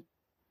then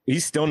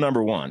He's still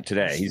 #1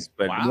 today. He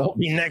won't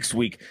be next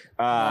week.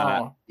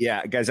 Wow.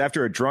 Yeah, guys,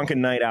 after a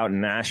drunken night out in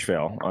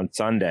Nashville on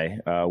Sunday,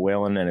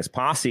 Waylon and his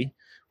posse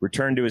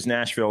returned to his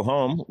Nashville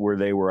home where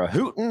they were a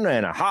hooting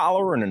and a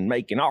hollering and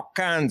making all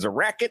kinds of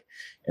racket.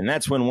 And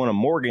that's when one of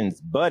Morgan's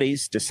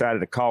buddies decided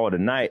to call it a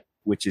night,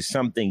 which is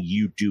something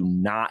you do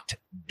not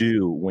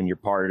do when you're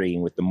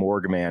partying with the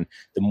morgue man.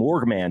 The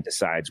morgue man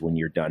decides when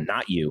you're done,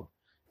 not you.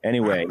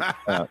 Anyway,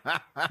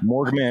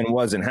 Morgan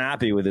wasn't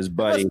happy with his It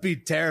buddy. must be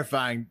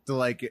terrifying to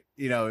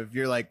if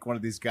you're like one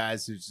of these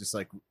guys who's just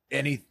like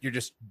you're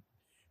just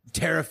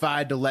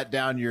terrified to let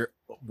down your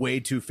way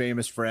too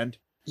famous friend.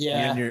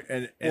 Yeah.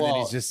 And then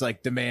he's just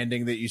like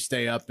demanding that you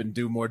stay up and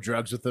do more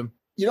drugs with him.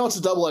 You know, it's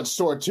a double-edged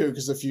sword too,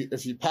 because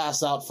if you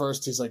pass out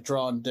first, he's like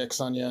drawing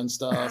dicks on you and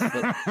stuff.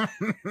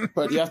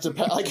 But you have to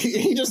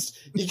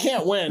you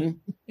can't win.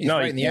 He's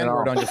writing the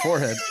N-word on your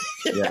forehead.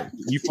 Yeah,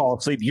 you fall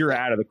asleep, you're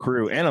out of the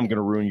crew, and I'm going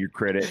to ruin your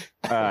credit.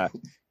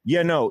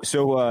 Yeah, no.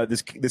 So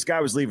this guy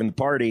was leaving the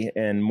party,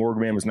 and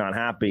Morgan was not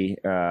happy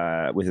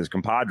with his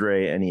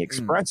compadre, and he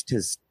expressed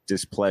his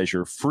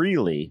displeasure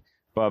freely.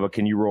 Bubba,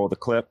 can you roll the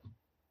clip?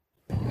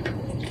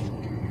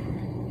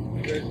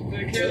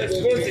 Take care of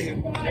this pussy.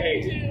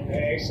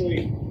 Hey,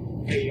 actually,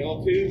 hey,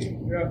 y'all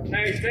too? Yeah.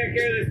 Hey, take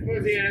care of this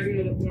pussy ass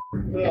motherfucker.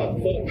 Oh,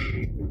 fuck.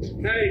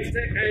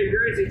 Hey,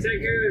 Gracie,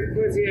 take care of this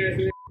pussy ass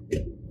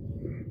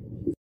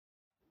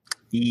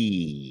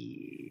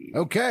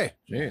Okay.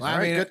 Jeez. Well,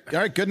 All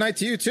right, good night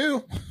to you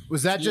too.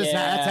 Was that just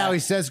that's how he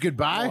says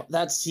goodbye?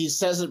 Well, he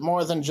says it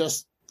more than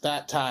just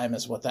that time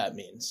is what that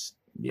means.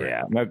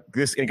 Yeah. Now,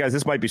 this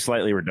might be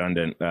slightly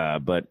redundant,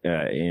 but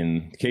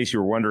in case you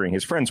were wondering,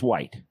 his friend's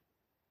white.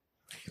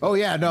 Oh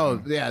yeah,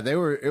 no, yeah, they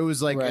were. It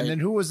was like, Right. and then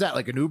who was that?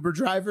 Like an Uber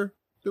driver?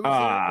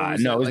 No,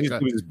 it was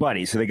his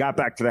buddy. So they got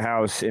back to the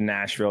house in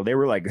Nashville. They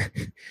were like,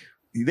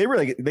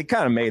 they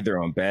kind of made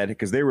their own bed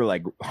because they were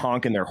like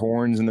honking their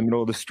horns in the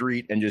middle of the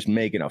street and just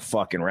making a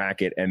fucking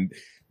racket. And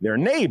their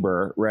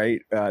neighbor,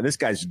 right? This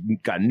guy's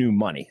got new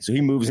money, so he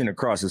moves in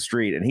across the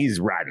street and he's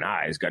riding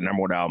high. He's got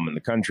 #1 album in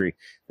the country.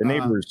 The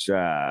neighbor's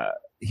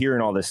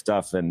hearing all this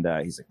stuff, and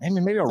he's like, "Hey,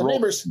 man, maybe I'll roll."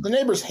 The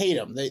neighbors hate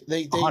him. They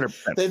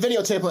 100%. They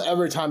videotape him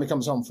every time he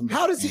comes home from.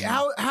 How does he?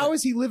 How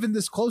is he living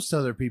this close to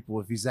other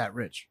people if he's that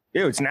rich?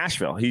 Ew, it's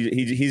Nashville.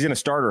 He's in a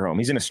starter home.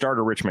 He's in a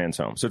starter rich man's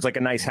home. So it's like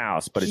a nice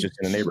house, but it's just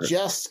in a neighborhood. He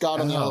just got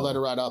on the elevator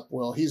right up.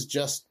 Will he's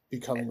just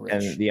becoming rich.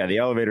 And yeah, the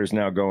elevator is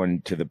now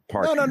going to the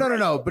park.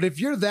 No. But if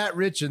you're that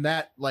rich and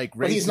that like,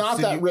 but he's not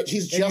that rich.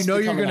 He's just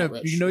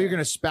you're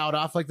gonna spout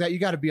off like that. You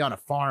got to be on a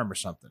farm or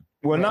something.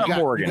 Well, not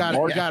Morgan.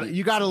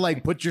 You got to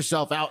like put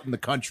yourself out in the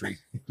country.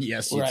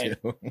 Yes, you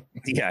do.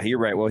 Yeah, you're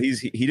right. Well,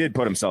 he did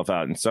put himself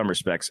out in some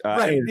respects.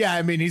 Right. Yeah.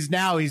 I mean, he's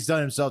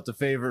done himself the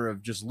favor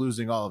of just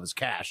losing all of his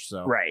cash.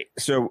 So right.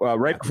 So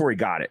before he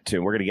got it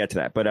too, we're gonna get to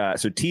that. But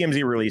so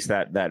TMZ released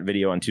that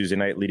video on Tuesday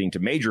night, leading to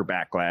major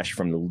backlash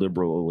from the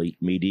liberal elite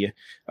media,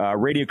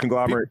 radio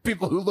conglomerate,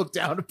 people who look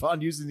down upon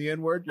using the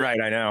N-word.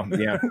 Right. I know.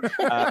 Yeah.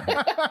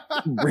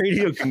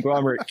 Radio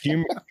conglomerate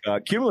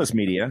Cumulus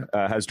Media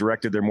has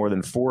directed their more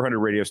than 400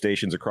 radio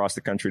stations across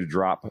the country to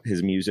drop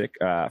his music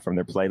from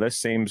their playlist.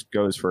 Same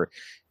goes for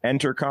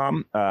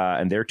Entercom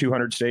and their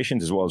 200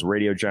 stations, as well as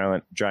radio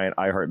giant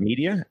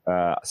iHeartMedia.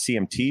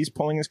 CMT's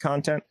pulling his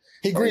content.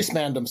 He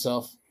grease-manned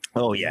himself.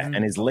 Oh, yeah.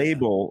 And his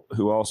label,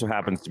 who also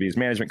happens to be his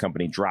management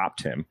company,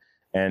 dropped him.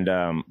 And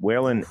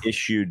Waylon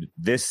issued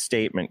this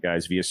statement,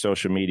 guys, via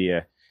social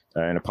media,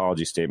 an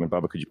apology statement.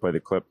 Bubba, could you play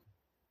the clip?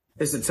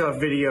 It's a tough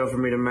video for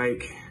me to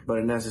make, but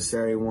a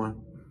necessary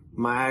one.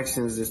 My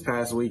actions this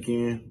past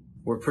weekend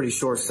were pretty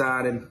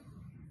short-sighted,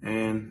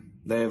 and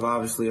they have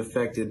obviously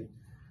affected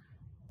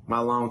my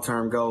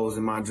long-term goals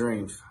and my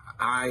dreams.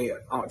 I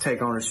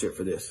take ownership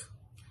for this.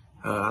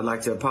 I'd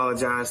like to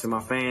apologize to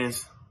my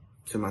fans,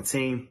 to my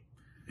team,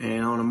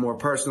 and on a more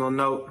personal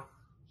note,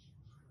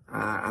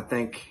 I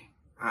think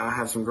I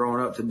have some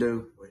growing up to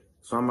do,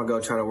 so I'm going to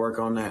go try to work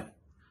on that.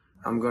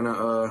 I'm going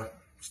to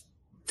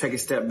take a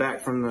step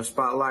back from the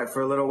spotlight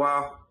for a little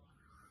while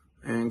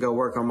and go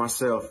work on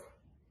myself.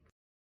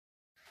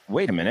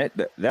 Wait a minute.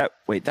 That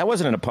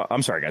wasn't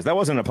I'm sorry, guys. That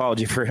wasn't an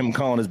apology for him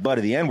calling his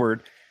buddy the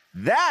N-word.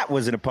 That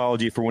was an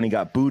apology for when he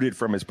got booted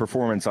from his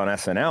performance on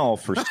SNL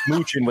for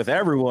smooching with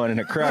everyone in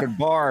a crowded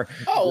bar.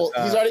 Oh,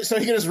 well, he's already, so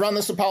he can just run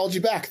this apology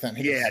back then.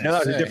 That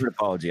was a different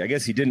apology. I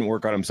guess he didn't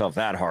work on himself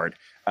that hard.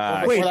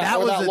 Wait, that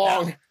was that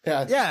long.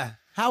 Yeah.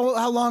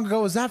 How long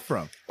ago was that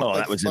from? Oh,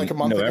 that was like in a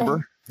month November.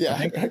 Ago?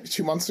 Yeah,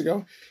 2 months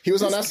ago. He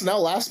was on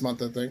SNL last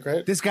month, I think,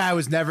 right? This guy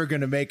was never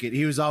going to make it.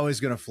 He was always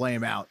going to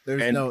flame out.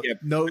 There's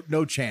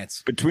no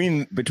chance.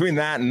 Between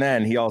that and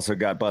then, he also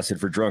got busted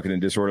for drunken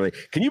and disorderly.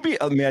 Can you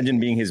imagine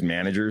being his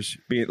managers?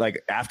 Being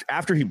like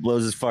after he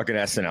blows his fucking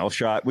SNL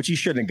shot, which he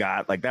shouldn't have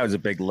got. Like that was a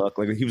big look.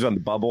 Like he was on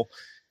the bubble.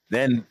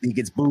 Then he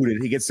gets booted.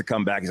 He gets to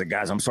come back. He's like,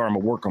 guys, I'm sorry. I'm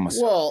going to work on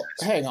myself. Well,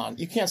 hang on.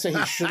 You can't say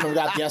he shouldn't have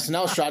got the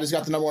SNL shot. He's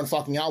got the #1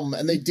 fucking album.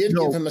 And they did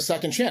give him a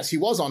second chance. He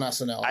was on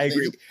SNL. I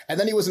agree. And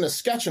then he was in a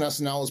sketch on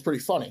SNL. It was pretty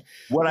funny.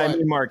 I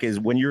mean, Mark,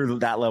 is when you're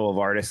that level of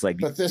artist, like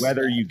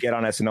whether you get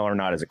on SNL or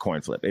not is a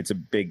coin flip. It's a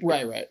big...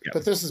 Right. Yeah.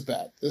 But this is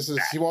bad.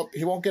 He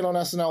won't get on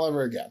SNL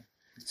ever again.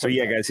 So,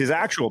 yeah, guys, his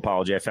actual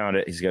apology, I found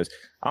it. He goes,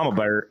 I'm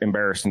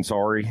embarrassed and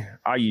sorry.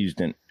 I used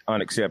an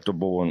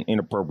unacceptable and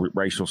inappropriate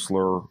racial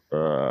slur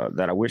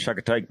that I wish I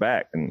could take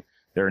back. And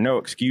there are no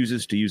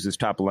excuses to use this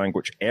type of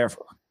language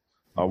ever.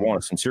 I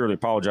want to sincerely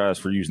apologize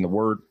for using the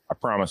word. I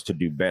promise to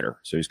do better.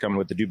 So he's coming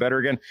with the do better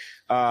again.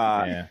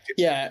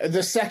 Yeah.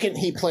 The second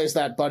he plays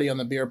that buddy on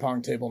the beer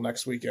pong table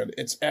next weekend,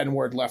 it's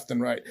N-word left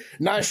and right.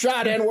 Nice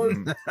shot,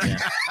 N-word.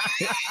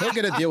 He'll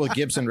get a deal with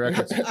Gibson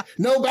Records.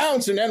 No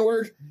bouncing,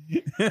 N-word.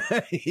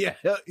 Yeah,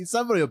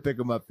 somebody will pick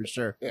him up for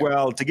sure. Yeah.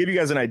 Well, to give you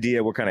guys an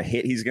idea what kind of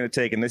hit he's going to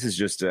take, and this is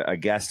just a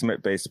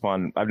guesstimate based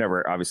upon, I've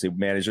never obviously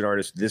managed an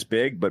artist this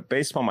big, but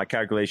based upon my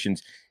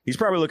calculations, he's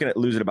probably looking at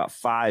losing about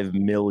 $5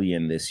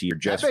 million this year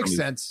just that makes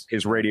sense.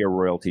 His radio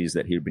royalties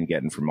that he'd been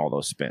getting from all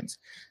those spins.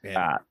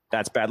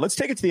 That's bad. Let's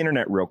take it to the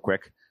internet real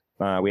quick.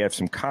 We have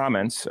some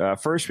comments.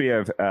 First, we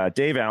have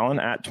Dave Allen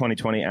at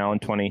 2020 Allen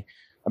 20.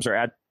 I'm sorry,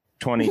 at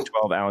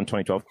 2012, Alan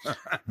 2012.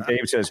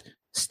 Dave says,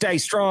 "Stay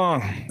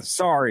strong.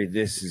 Sorry,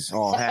 this is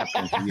all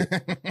happening to you."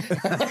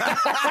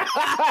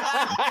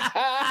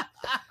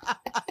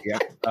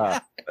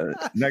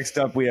 Next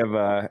up, we have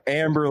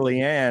Amber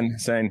Leanne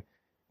saying,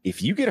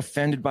 "If you get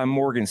offended by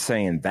Morgan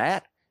saying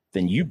that,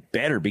 then you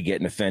better be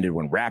getting offended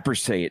when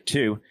rappers say it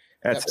too."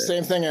 That's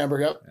same thing, Amber.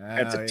 Yep.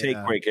 That's a take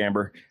break,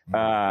 Amber.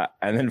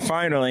 And then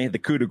finally, the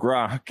coup de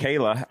grace,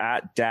 Kayla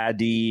at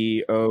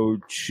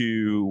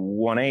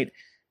Daddy0218.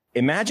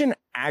 Imagine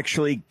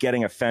actually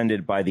getting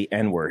offended by the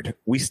N-word.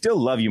 We still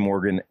love you,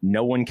 Morgan.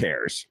 No one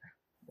cares.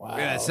 Wow.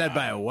 Yeah, said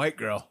by a white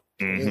girl.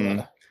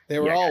 Mm-hmm. They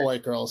were all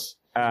white girls.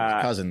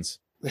 Cousins.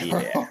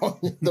 Yeah.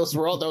 those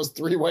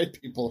 3 white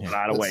people. A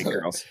lot of white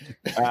girls.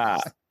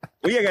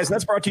 Well, yeah, guys,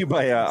 that's brought to you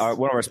by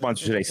one of our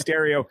sponsors today,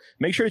 Stereo.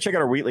 Make sure to check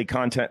out our weekly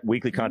content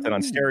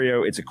on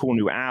Stereo. It's a cool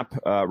new app.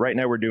 Right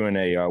now, we're doing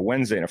a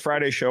Wednesday and a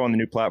Friday show on the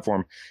new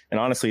platform, and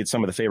honestly, it's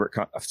some of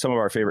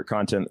our favorite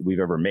content that we've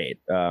ever made.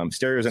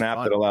 Stereo is an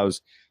app that allows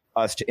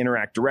us to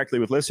interact directly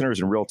with listeners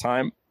in real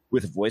time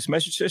with a voice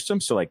message system.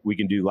 So, like, we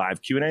can do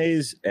live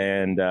Q&As,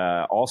 and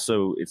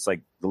also, it's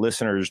like the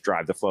listeners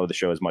drive the flow of the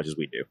show as much as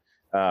we do.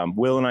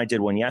 Will and I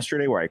did one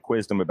yesterday where I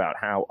quizzed him about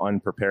how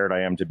unprepared I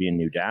am to be a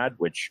new dad,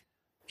 which,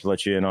 to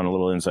let you in on a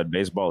little inside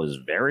baseball, is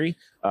very.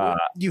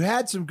 You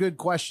had some good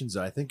questions,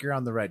 though. I think you're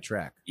on the right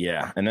track.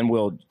 Yeah, and then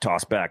Will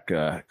tossed back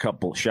a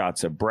couple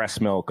shots of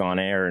breast milk on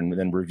air and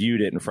then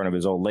reviewed it in front of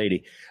his old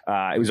lady.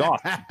 It was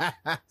awesome.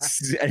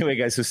 Anyway,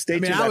 guys, so stay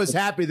tuned. I was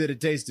happy that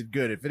it tasted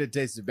good. If it had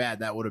tasted bad,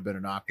 that would have been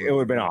an awkward. It would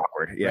have been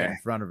awkward. Yeah, right in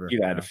front of her.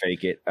 You had to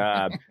fake it.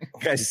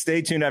 Guys,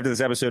 stay tuned after this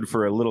episode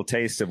for a little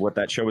taste of what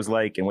that show was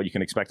like and what you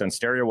can expect on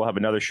Stereo. We'll have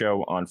another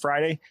show on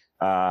Friday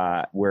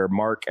where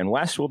Mark and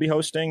Wes will be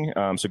hosting.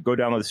 So go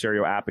download the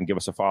Stereo app and give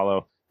us a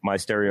follow. My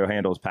Stereo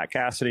handle is Pat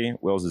Cassidy.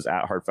 Will's is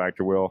at Hard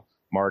Factor Will.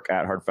 Mark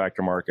at Hard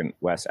Factor Mark, and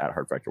Wes at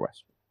Hard Factor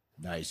Wes.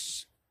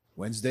 Nice.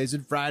 Wednesdays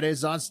and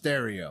Fridays on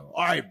Stereo.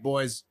 All right,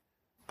 boys.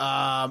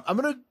 We're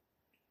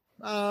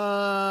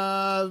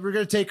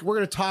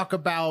gonna talk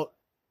about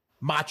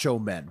macho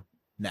men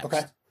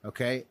next.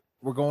 Okay.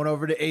 We're going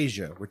over to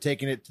Asia. We're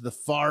taking it to the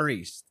Far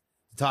East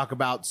to talk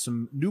about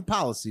some new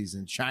policies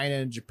in China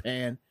and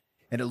Japan,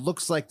 and it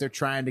looks like they're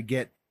trying to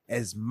get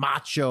as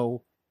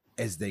macho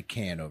as they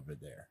can over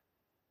there.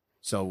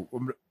 So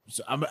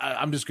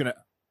I'm just gonna.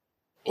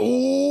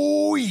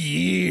 Oh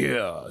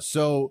yeah.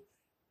 So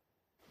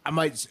I'm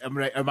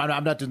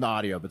not doing the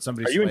audio, but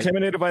somebody. Are you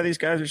intimidated by these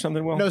guys or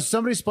something? Will? No,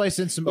 somebody spliced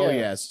in some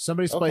OES.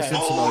 Somebody spliced in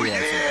some OES.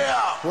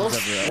 Yeah.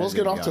 We'll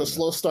get off to a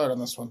slow start on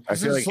this one. I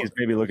feel like he's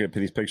maybe looking at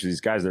these pictures.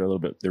 These guys that are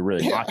they're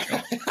really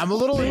macho. I'm a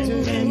little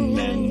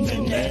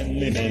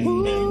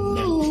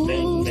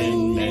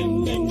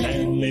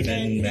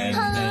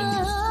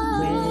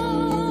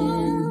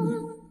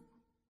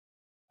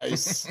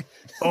Nice.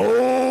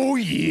 Oh,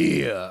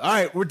 yeah. All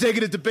right, we're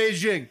taking it to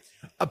Beijing.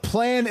 A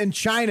plan in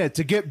China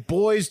to get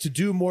boys to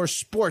do more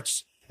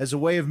sports as a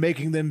way of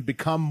making them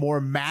become more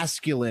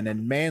masculine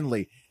and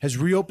manly has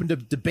reopened a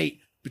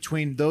debate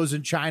between those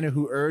in China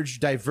who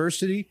urge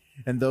diversity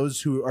and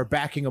those who are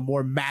backing a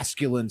more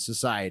masculine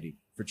society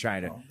for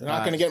China. Well, they're not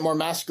going to get more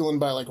masculine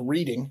by like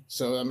reading,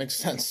 so that makes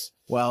sense.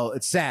 Well,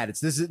 it's sad. It's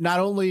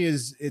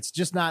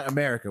just not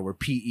America where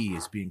PE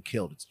is being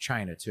killed. It's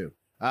China too.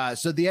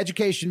 So the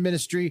education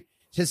ministry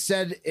has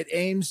said it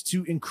aims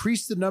to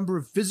increase the number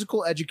of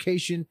physical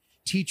education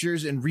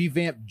teachers and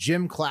revamp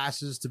gym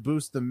classes to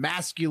boost the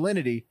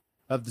masculinity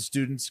of the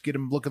students, get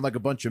them looking like a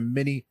bunch of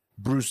mini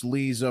Bruce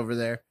Lees over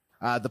there.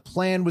 The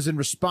plan was in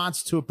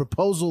response to a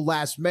proposal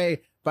last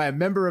May by a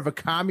member of a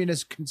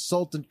communist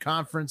consultant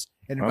conference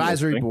and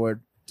advisory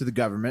board to the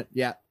government.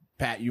 Yeah,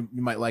 Pat, you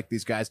might like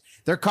these guys.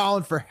 They're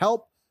calling for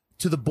help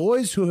to the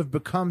boys who have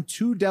become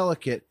too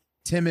delicate,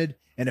 timid,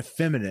 and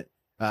effeminate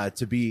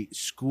to be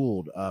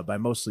schooled by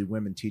mostly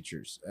women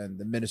teachers. And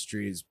the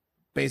ministry is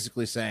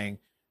basically saying,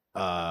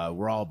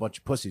 we're all a bunch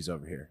of pussies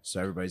over here.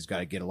 So everybody's got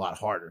to get a lot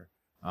harder.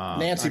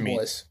 Nancy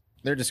boys.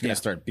 They're just going to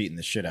start beating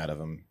the shit out of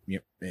them. I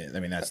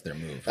mean, that's their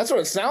move. That's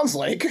what it sounds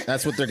like.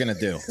 That's what they're going to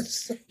do.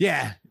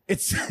 Yeah,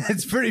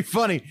 it's pretty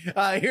funny.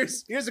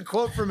 Here's a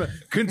quote from a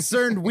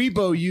concerned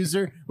Weibo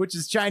user, which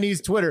is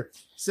Chinese Twitter.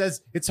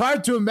 Says, it's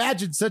hard to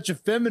imagine such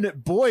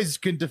effeminate boys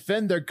can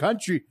defend their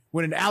country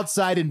when an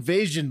outside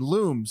invasion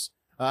looms.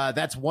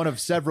 That's one of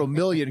several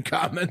million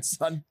comments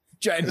on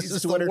Chinese This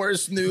is Twitter. the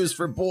worst news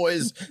for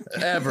boys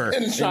ever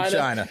in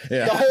China.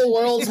 Yeah. The whole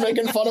world's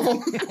making fun of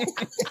them.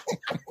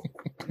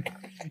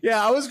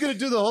 Yeah, I was going to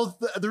do the whole...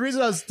 the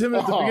reason I was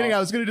timid at the beginning, I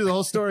was going to do the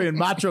whole story in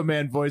Macho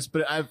Man voice,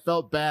 but I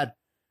felt bad.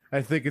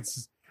 I think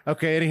it's...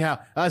 Okay, anyhow.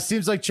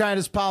 Seems like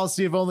China's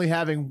policy of only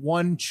having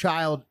one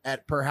child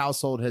per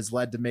household has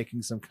led to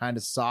making some kind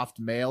of soft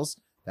males.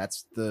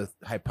 That's the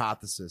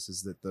hypothesis,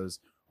 is that those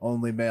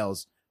only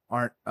males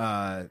aren't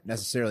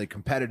necessarily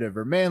competitive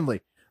or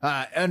manly.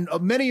 And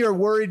many are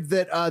worried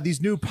that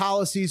these new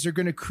policies are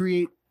going to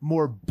create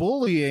more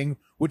bullying,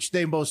 which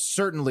they most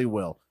certainly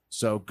will.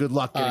 So good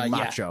luck getting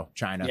macho,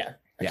 China. Yeah.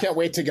 I can't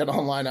wait to get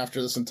online after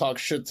this and talk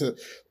shit to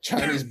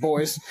Chinese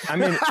boys. I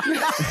mean,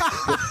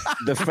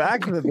 the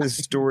fact that this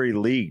story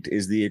leaked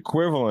is the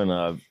equivalent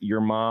of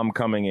your mom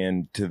coming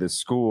into the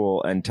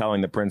school and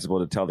telling the principal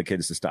to tell the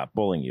kids to stop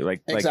bullying you.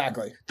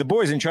 Exactly. The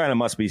boys in China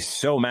must be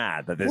so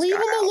mad that this Leave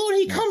guy him alone.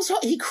 He comes home.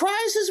 He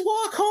cries his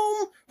walk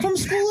home from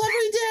school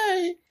every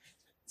day.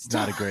 It's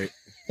not a great.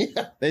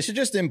 Yeah. They should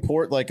just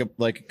import like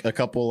a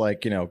couple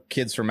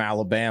kids from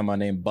Alabama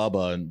named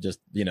Bubba and just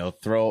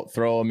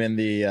throw them in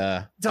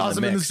the Toss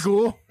them in the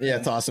school. Yeah,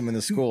 toss them in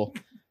the school.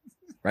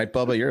 Right,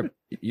 Bubba?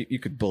 You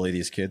could bully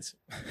these kids.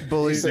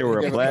 Bully if they were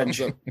a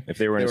pledge. If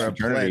they were in a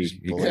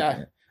fraternity.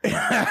 Yeah.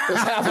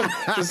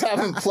 just have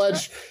him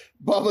pledge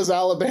Bubba's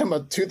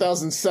Alabama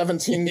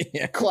 2017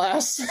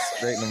 class.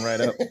 Straighten them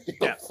right up.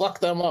 Fuck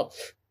them up.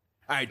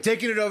 All right,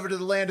 taking it over to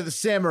the land of the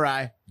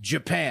samurai,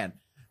 Japan.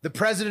 The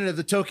president of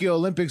the Tokyo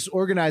Olympics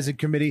Organizing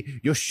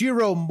Committee,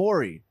 Yoshiro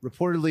Mori,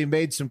 reportedly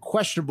made some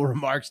questionable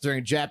remarks during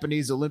a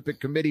Japanese Olympic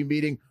Committee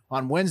meeting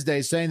on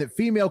Wednesday, saying that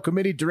female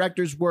committee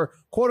directors were,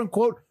 quote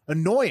unquote,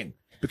 annoying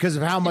because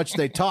of how much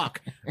they talk.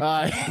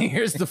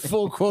 Here's the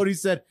full quote. He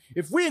said,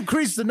 "If we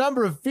increase the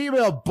number of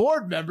female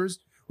board members,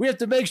 we have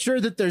to make sure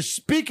that their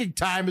speaking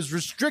time is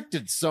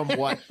restricted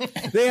somewhat.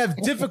 They have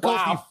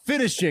difficulty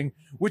finishing,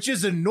 which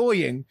is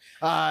annoying."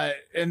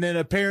 And then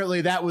apparently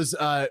that was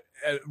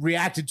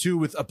reacted to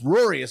with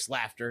uproarious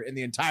laughter in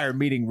the entire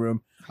meeting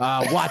room.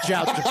 Watch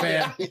out,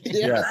 Japan.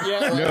 You know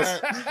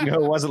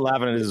who wasn't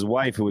laughing at his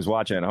wife who was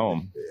watching at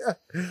home.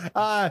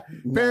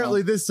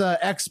 Apparently this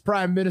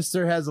ex-prime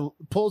minister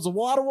pulls a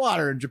lot of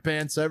water in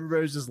Japan, so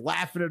everybody's just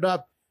laughing it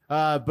up.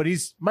 But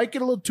might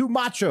get a little too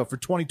macho for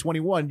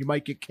 2021. You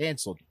might get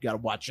canceled. You got to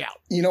watch out.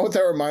 You know what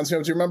that reminds me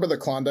of? Do you remember the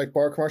Klondike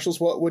bar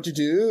commercials? What would you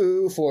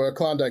do for a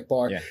Klondike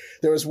bar? Yeah.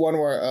 There was one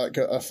where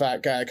a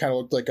fat guy kind of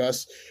looked like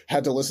us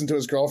had to listen to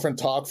his girlfriend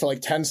talk for like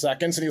 10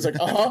 seconds. And he was like,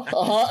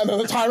 and then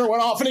the timer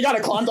went off and he got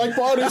a Klondike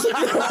bar. And he was like,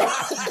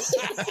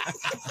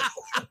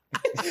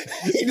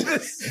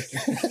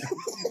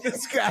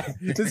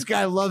 this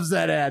guy loves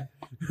that ad.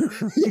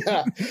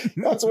 Yeah,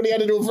 that's what he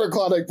had to do for a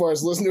Klondike bar,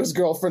 is listen to his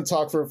girlfriend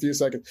talk for a few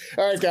seconds.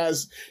 All right,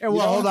 guys. And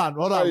hold on.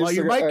 Well,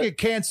 you might get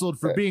canceled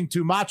for being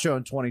too macho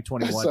in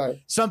 2021.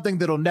 Something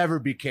that'll never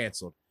be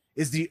canceled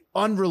is the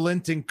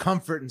unrelenting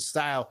comfort and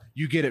style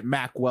you get at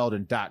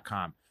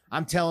MacWeldon.com.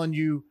 I'm telling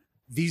you,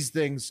 these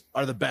things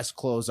are the best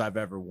clothes I've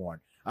ever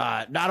worn.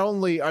 Not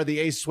only are the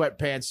Ace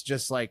sweatpants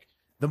just like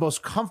the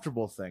most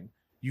comfortable thing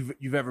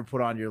you've ever put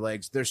on your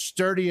legs, they're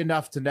sturdy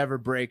enough to never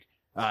break.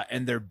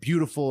 And they're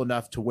beautiful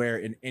enough to wear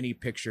in any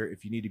picture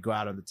if you need to go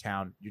out on the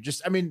town.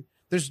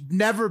 There's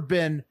never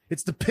been,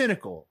 it's the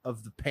pinnacle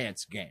of the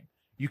pants game.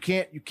 You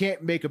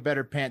can't make a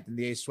better pant than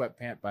the Ace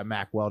Sweatpant by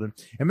Mack Weldon.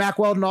 And Mack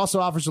Weldon also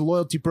offers a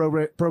loyalty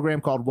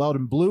program called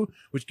Weldon Blue,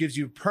 which gives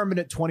you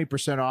permanent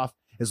 20% off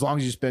as long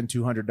as you spend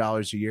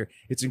 $200 a year.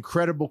 It's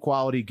incredible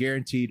quality,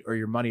 guaranteed, or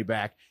your money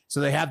back. So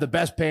they have the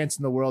best pants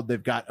in the world.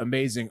 They've got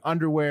amazing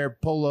underwear,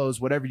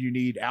 polos, whatever you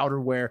need,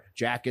 outerwear,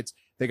 jackets.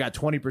 They got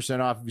 20%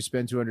 off if you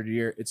spend $200 a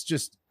year. It's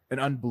just an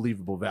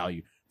unbelievable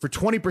value. For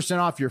 20%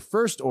 off your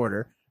first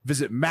order,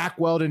 visit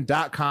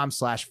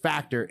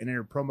MacWeldon.com/factor and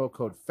enter promo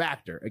code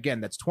FACTOR.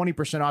 Again, that's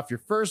 20% off your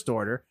first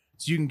order.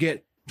 So you can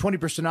get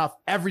 20% off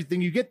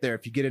everything you get there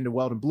if you get into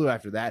Weldon Blue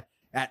after that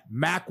at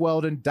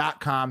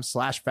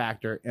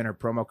MacWeldon.com/factor, enter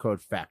promo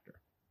code FACTOR.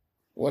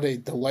 What a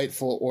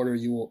delightful order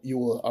you're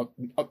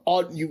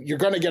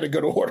going to get a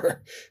good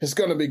order. It's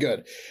going to be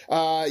good.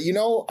 You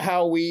know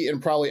how we, and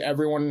probably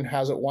everyone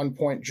has at one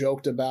point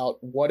joked about,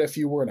 what if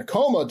you were in a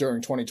coma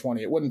during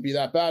 2020? It wouldn't be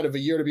that bad of a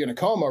year to be in a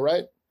coma,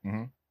 right?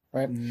 Mm-hmm.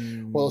 Right.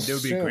 Well, it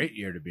would be a great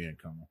year to be in a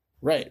coma.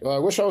 Right. I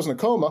wish I was in a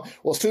coma.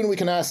 Well, soon we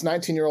can ask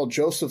 19-year-old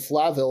Joseph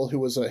Flaville, who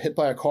was hit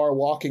by a car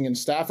walking in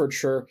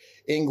Staffordshire,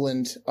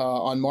 England,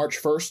 on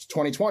March 1st,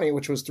 2020,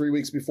 which was 3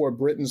 weeks before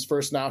Britain's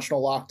first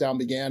national lockdown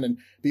began and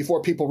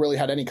before people really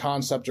had any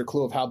concept or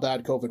clue of how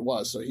bad COVID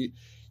was. So he,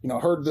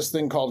 heard this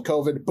thing called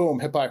COVID,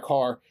 boom, hit by a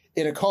car,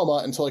 in a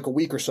coma until like a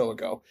week or so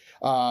ago.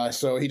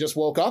 So he just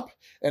woke up,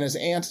 and his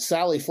aunt,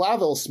 Sally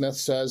Flaville Smith,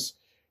 says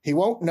he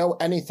won't know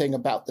anything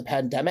about the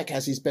pandemic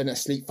as he's been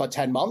asleep for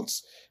 10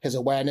 months. His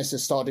awareness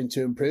is starting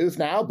to improve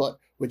now, but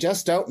we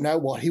just don't know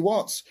what he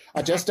wants.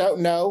 I just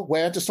don't know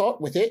where to start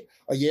with it.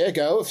 A year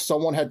ago, if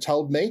someone had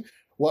told me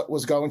what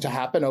was going to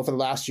happen over the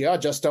last year, I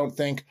just don't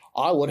think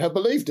I would have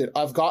believed it.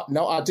 I've got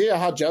no idea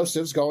how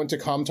Joseph's going to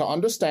come to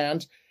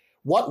understand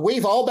what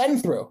we've all been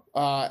through.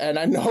 And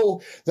I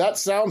know that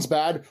sounds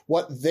bad,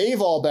 what they've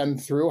all been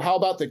through. How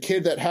about the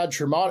kid that had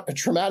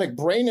traumatic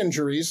brain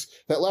injuries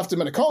that left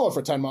him in a coma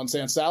for 10 months,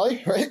 Aunt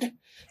Sally, right?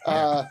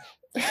 What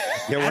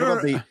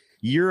about the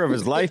year of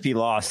his life he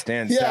lost,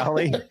 Aunt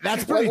Sally?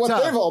 That's pretty tough.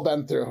 What they've all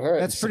been through.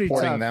 Right? That's pretty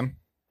tough. Them.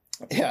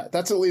 Yeah,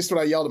 that's at least what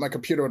I yelled at my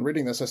computer when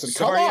reading this. I said,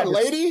 come on,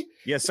 lady.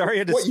 Yeah, sorry you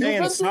had to stay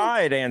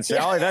inside, Aunt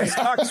Sally. That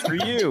sucks for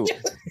you.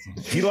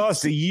 He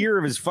lost a year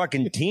of his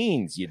fucking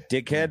teens, you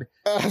dickhead.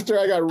 After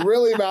I got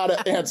really mad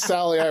at Aunt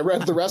Sally, I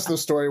read the rest of the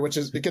story,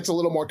 it gets a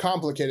little more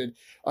complicated,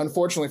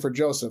 unfortunately for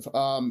Joseph.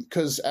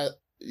 Because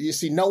you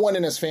see, no one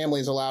in his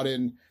family is allowed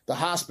in the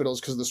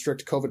hospitals because of the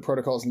strict COVID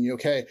protocols in the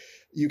UK.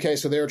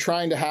 So they're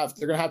going to have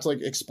to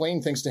like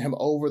explain things to him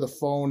over the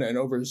phone and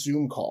over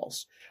Zoom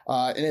calls.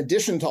 In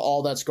addition to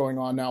all that's going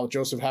on now with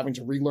Joseph having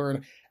to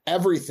relearn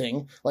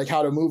everything, like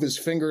how to move his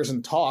fingers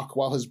and talk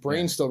while his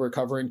brain's still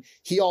recovering.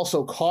 He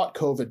also caught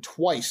COVID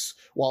twice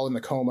while in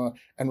the coma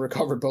and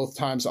recovered both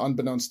times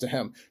unbeknownst to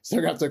him. So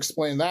they're going to have to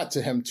explain that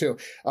to him too.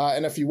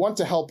 And if you want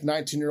to help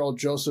 19-year-old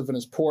Joseph and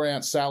his poor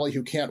Aunt Sally,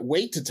 who can't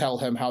wait to tell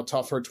him how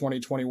tough her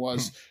 2020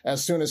 was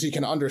as soon as he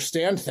can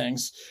understand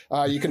things,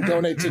 you can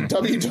donate to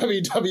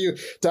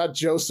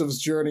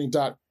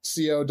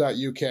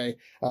www.josephsjourney.co.uk.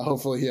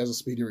 Hopefully he has a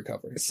speedy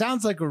recovery. It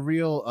sounds like a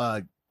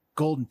real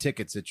golden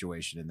ticket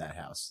situation in that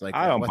house. Like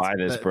I don't buy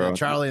this, bro. The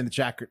Charlie and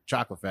the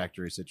Chocolate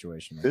Factory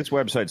situation. This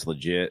website's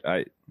legit.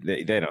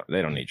 They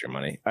don't need your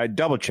money. I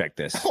double checked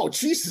this. Oh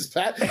Jesus,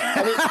 Pat!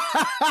 I mean,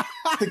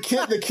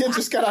 the kid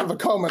just got out of a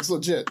coma. It's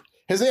legit.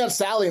 His Aunt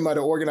Sally might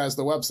have organized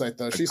the website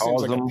though. She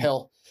seems like a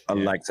pill.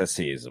 Alexa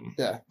sees him.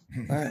 Yeah.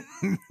 All right.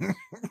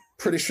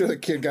 Pretty sure the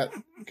kid got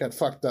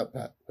fucked up,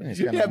 Pat. He's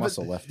got no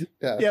muscle left.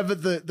 Yeah,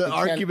 but the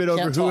argument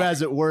over who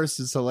has it worse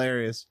is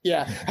hilarious.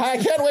 Yeah. I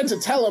can't wait to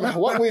tell him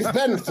what we've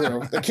been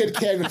through. The kid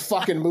can't even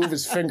fucking move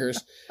his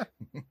fingers.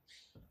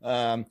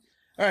 All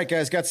right,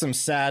 guys, got some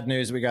sad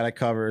news we got to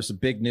cover. It's a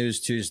big news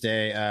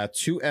Tuesday.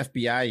 2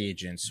 FBI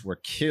agents were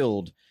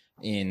killed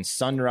in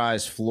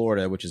Sunrise,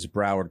 Florida, which is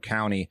Broward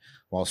County,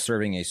 while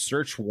serving a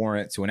search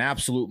warrant to an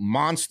absolute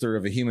monster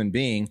of a human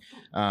being.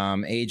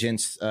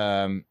 Agents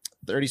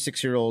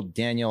 36-year-old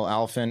Daniel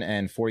Alphen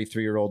and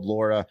 43-year-old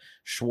Laura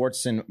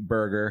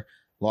Schwarzenberger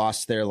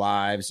lost their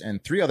lives,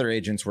 and 3 other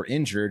agents were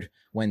injured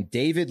when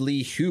David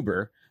Lee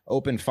Huber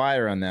opened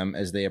fire on them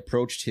as they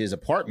approached his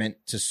apartment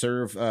to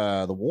serve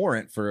the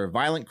warrant for a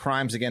violent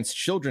crimes against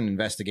children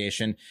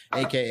investigation,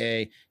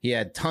 a.k.a. he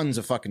had tons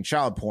of fucking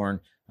child porn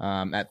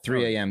at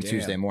 3 a.m.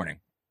 Tuesday morning.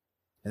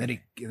 And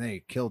then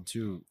he killed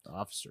 2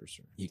 officers.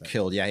 He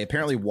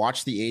apparently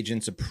watched the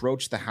agents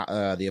approach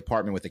the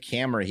apartment with the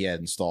camera he had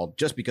installed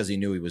just because he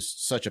knew he was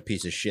such a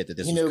piece of shit that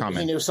was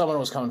coming. He knew someone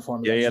was coming for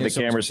him. Yeah, he had the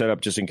camera set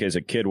up just in case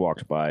a kid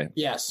walked by.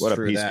 Yes. What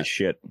a piece of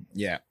shit.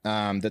 Yeah.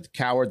 The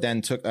coward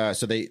then took,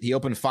 he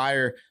opened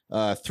fire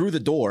through the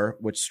door,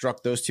 which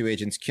struck those 2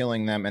 agents,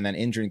 killing them and then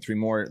injuring 3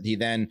 more.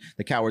 The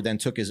coward then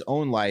took his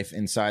own life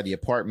inside the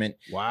apartment.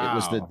 Wow.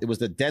 It was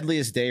the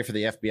deadliest day for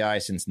the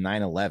FBI since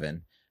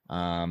 9/11.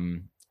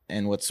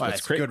 And what's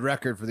good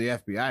record for the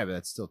FBI, but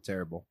that's still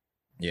terrible.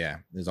 Yeah,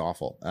 it's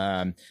awful.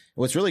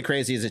 What's really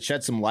crazy is it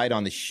shed some light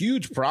on the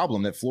huge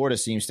problem that Florida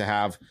seems to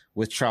have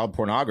with child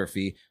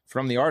pornography.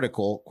 From the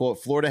article,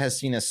 quote, Florida has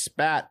seen a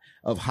spat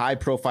of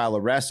high-profile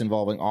arrests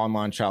involving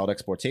online child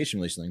exploitation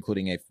recently,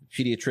 including a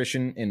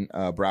pediatrician in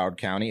Broward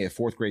County, a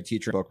 4th-grade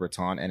teacher in Boca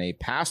Raton, and a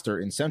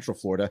pastor in Central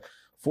Florida.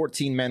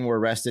 14 men were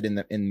arrested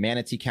in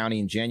Manatee County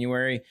in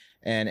January,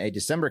 and a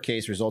December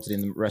case resulted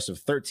in the arrest of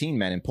 13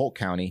 men in Polk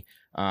County.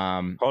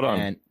 Hold on,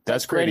 and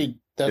that's Grady.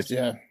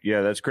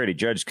 That's Grady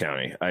Judge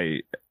County. I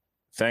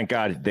thank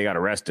God they got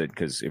arrested,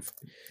 because if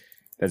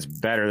that's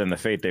better than the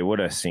fate they would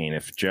have seen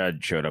if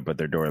Judge showed up at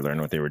their door and learned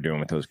what they were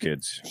doing with those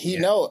kids.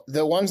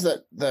 The ones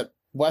that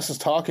Wes is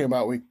talking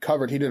about, we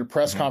covered. He did a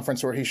press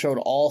conference where he showed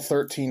all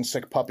 13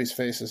 sick puppies'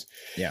 faces.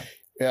 Yeah.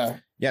 Yeah.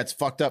 Yeah, it's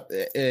fucked up.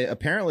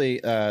 Apparently,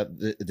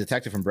 the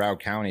detective from Broward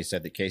County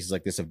said that cases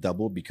like this have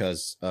doubled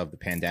because of the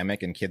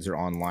pandemic, and kids are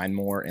online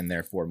more and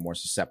therefore more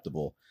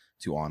susceptible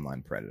to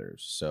online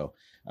predators. So,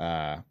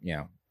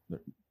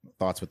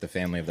 thoughts with the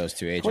family of those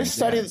 2 agents.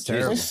 Can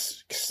we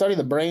study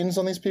the brains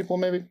on these people,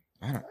 maybe?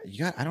 I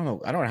don't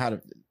know how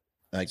to.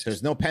 Like,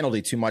 there's no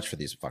penalty too much for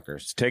these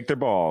fuckers. Take their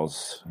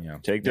balls.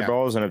 Take their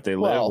balls, and if they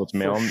live, let's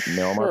mail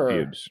them our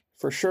pubes.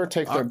 For sure,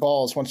 take their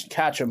balls once you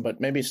catch them, but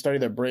maybe study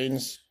their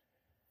brains.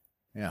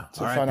 Yeah, to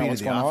find out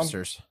what's going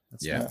officers.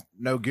 On.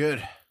 No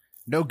good.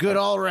 No good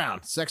all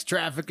around. Sex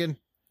trafficking,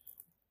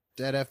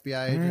 dead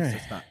FBI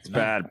agents. It's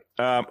bad.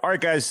 All right,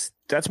 guys,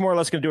 that's more or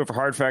less going to do it for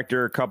Hard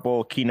Factor. A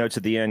couple keynotes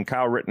at the end.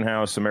 Kyle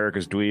Rittenhouse,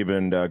 America's dweeb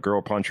and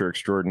girl puncher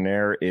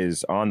extraordinaire,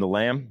 is on the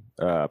lam.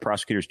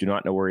 Prosecutors do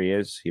not know where he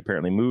is. He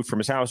apparently moved from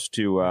his house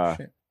to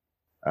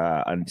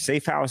a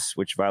safe house,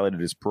 which violated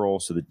his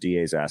parole. So the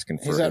DA is asking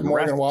for. He's at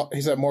Morgan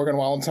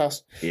Wallen's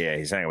house. Yeah,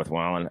 he's hanging with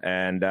Wallen,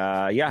 and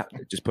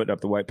just putting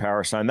up the white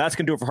power sign. That's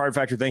gonna do it for Hard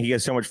Factor. Thank you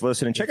guys so much for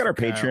listening. Check out our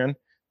Patreon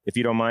if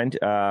you don't mind.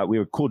 We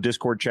have a cool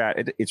Discord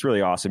chat. It's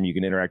really awesome. You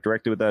can interact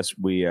directly with us.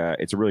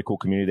 It's a really cool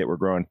community that we're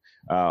growing.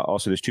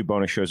 Also, there's 2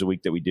 bonus shows a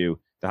week that we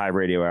do: the Hive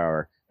Radio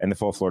Hour and the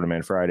Full Florida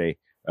Man Friday.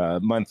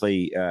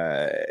 Monthly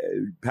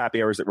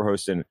happy hours that we're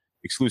hosting.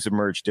 Exclusive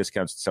merch,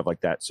 discounts, and stuff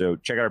like that. So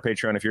check out our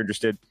Patreon if you're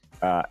interested,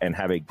 and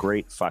have a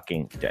great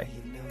fucking day.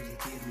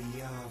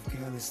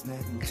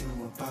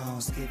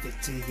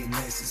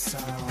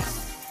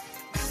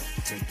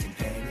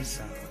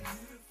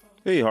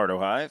 Hey, Hardo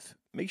Hive.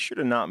 Make sure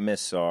to not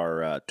miss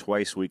our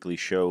twice weekly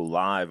show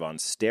live on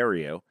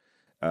stereo.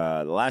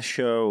 The last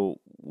show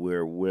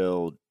where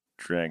Will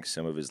drank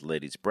some of his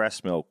lady's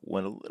breast milk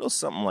went a little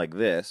something like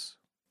this.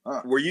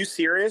 Were you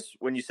serious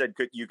when you said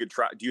you could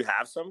try? Do you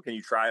have some? Can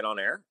you try it on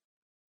air?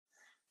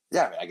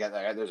 Yeah, I mean, I got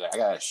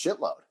a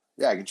shitload.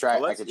 Yeah, I can try.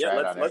 Well, I can try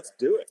it on air. Let's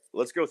do it.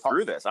 Let's go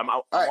through this. I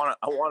want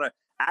to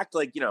act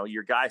like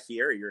you're Guy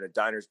Fieri. You're in a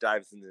diners,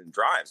 dives, and then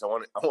drives. I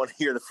want to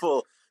hear the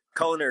full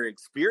culinary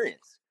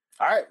experience.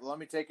 All right, well, let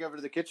me take you over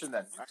to the kitchen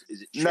then.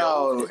 Is it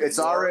No, it's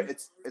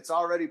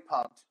already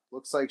pumped.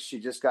 Looks like she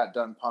just got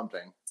done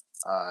pumping.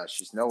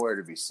 She's nowhere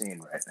to be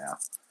seen right now.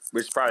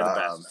 Which is probably the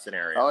best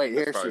scenario. Oh wait,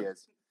 here she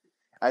is.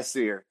 I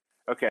see her.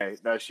 Okay,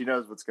 no, she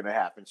knows what's going to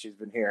happen. She's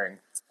been hearing.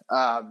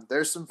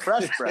 There's some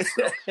fresh breast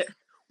milk.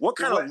 What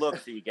kind of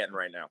looks are you getting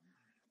right now?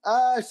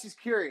 She's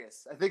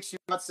curious. I think she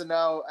wants to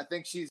know. I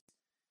think she's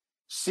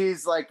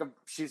like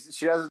she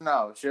doesn't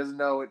know. She doesn't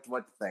know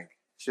what to think.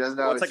 She doesn't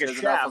know. Well, it's like a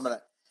chef.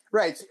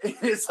 Right.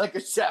 It's like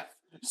a chef.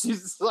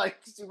 She's like,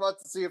 she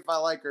wants to see if I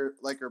like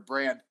her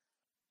brand.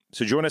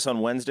 So join us on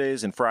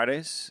Wednesdays and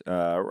Fridays,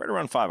 right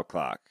around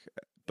 5:00.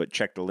 But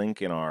check the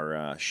link in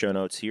our show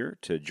notes here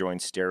to join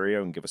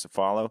Stereo and give us a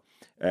follow.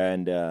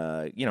 And,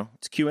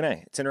 it's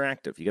Q&A. It's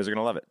interactive. You guys are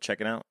going to love it.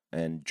 Check it out.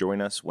 And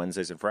join us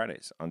Wednesdays and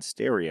Fridays on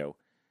Stereo.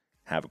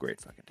 Have a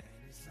great fucking day.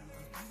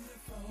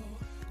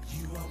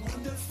 You are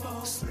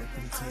wonderful. Slip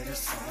into the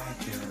side,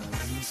 girl.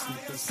 You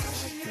slip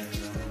aside, girl.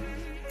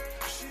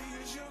 She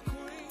is your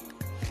queen.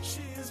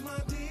 She is my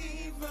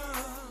diva.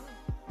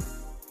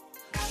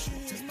 She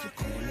is my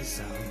queen.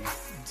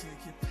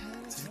 Take your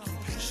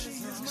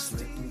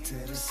slip into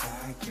the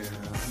side, girl.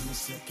 I'm a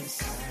slip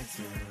inside,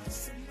 girl.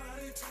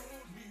 Somebody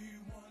told me.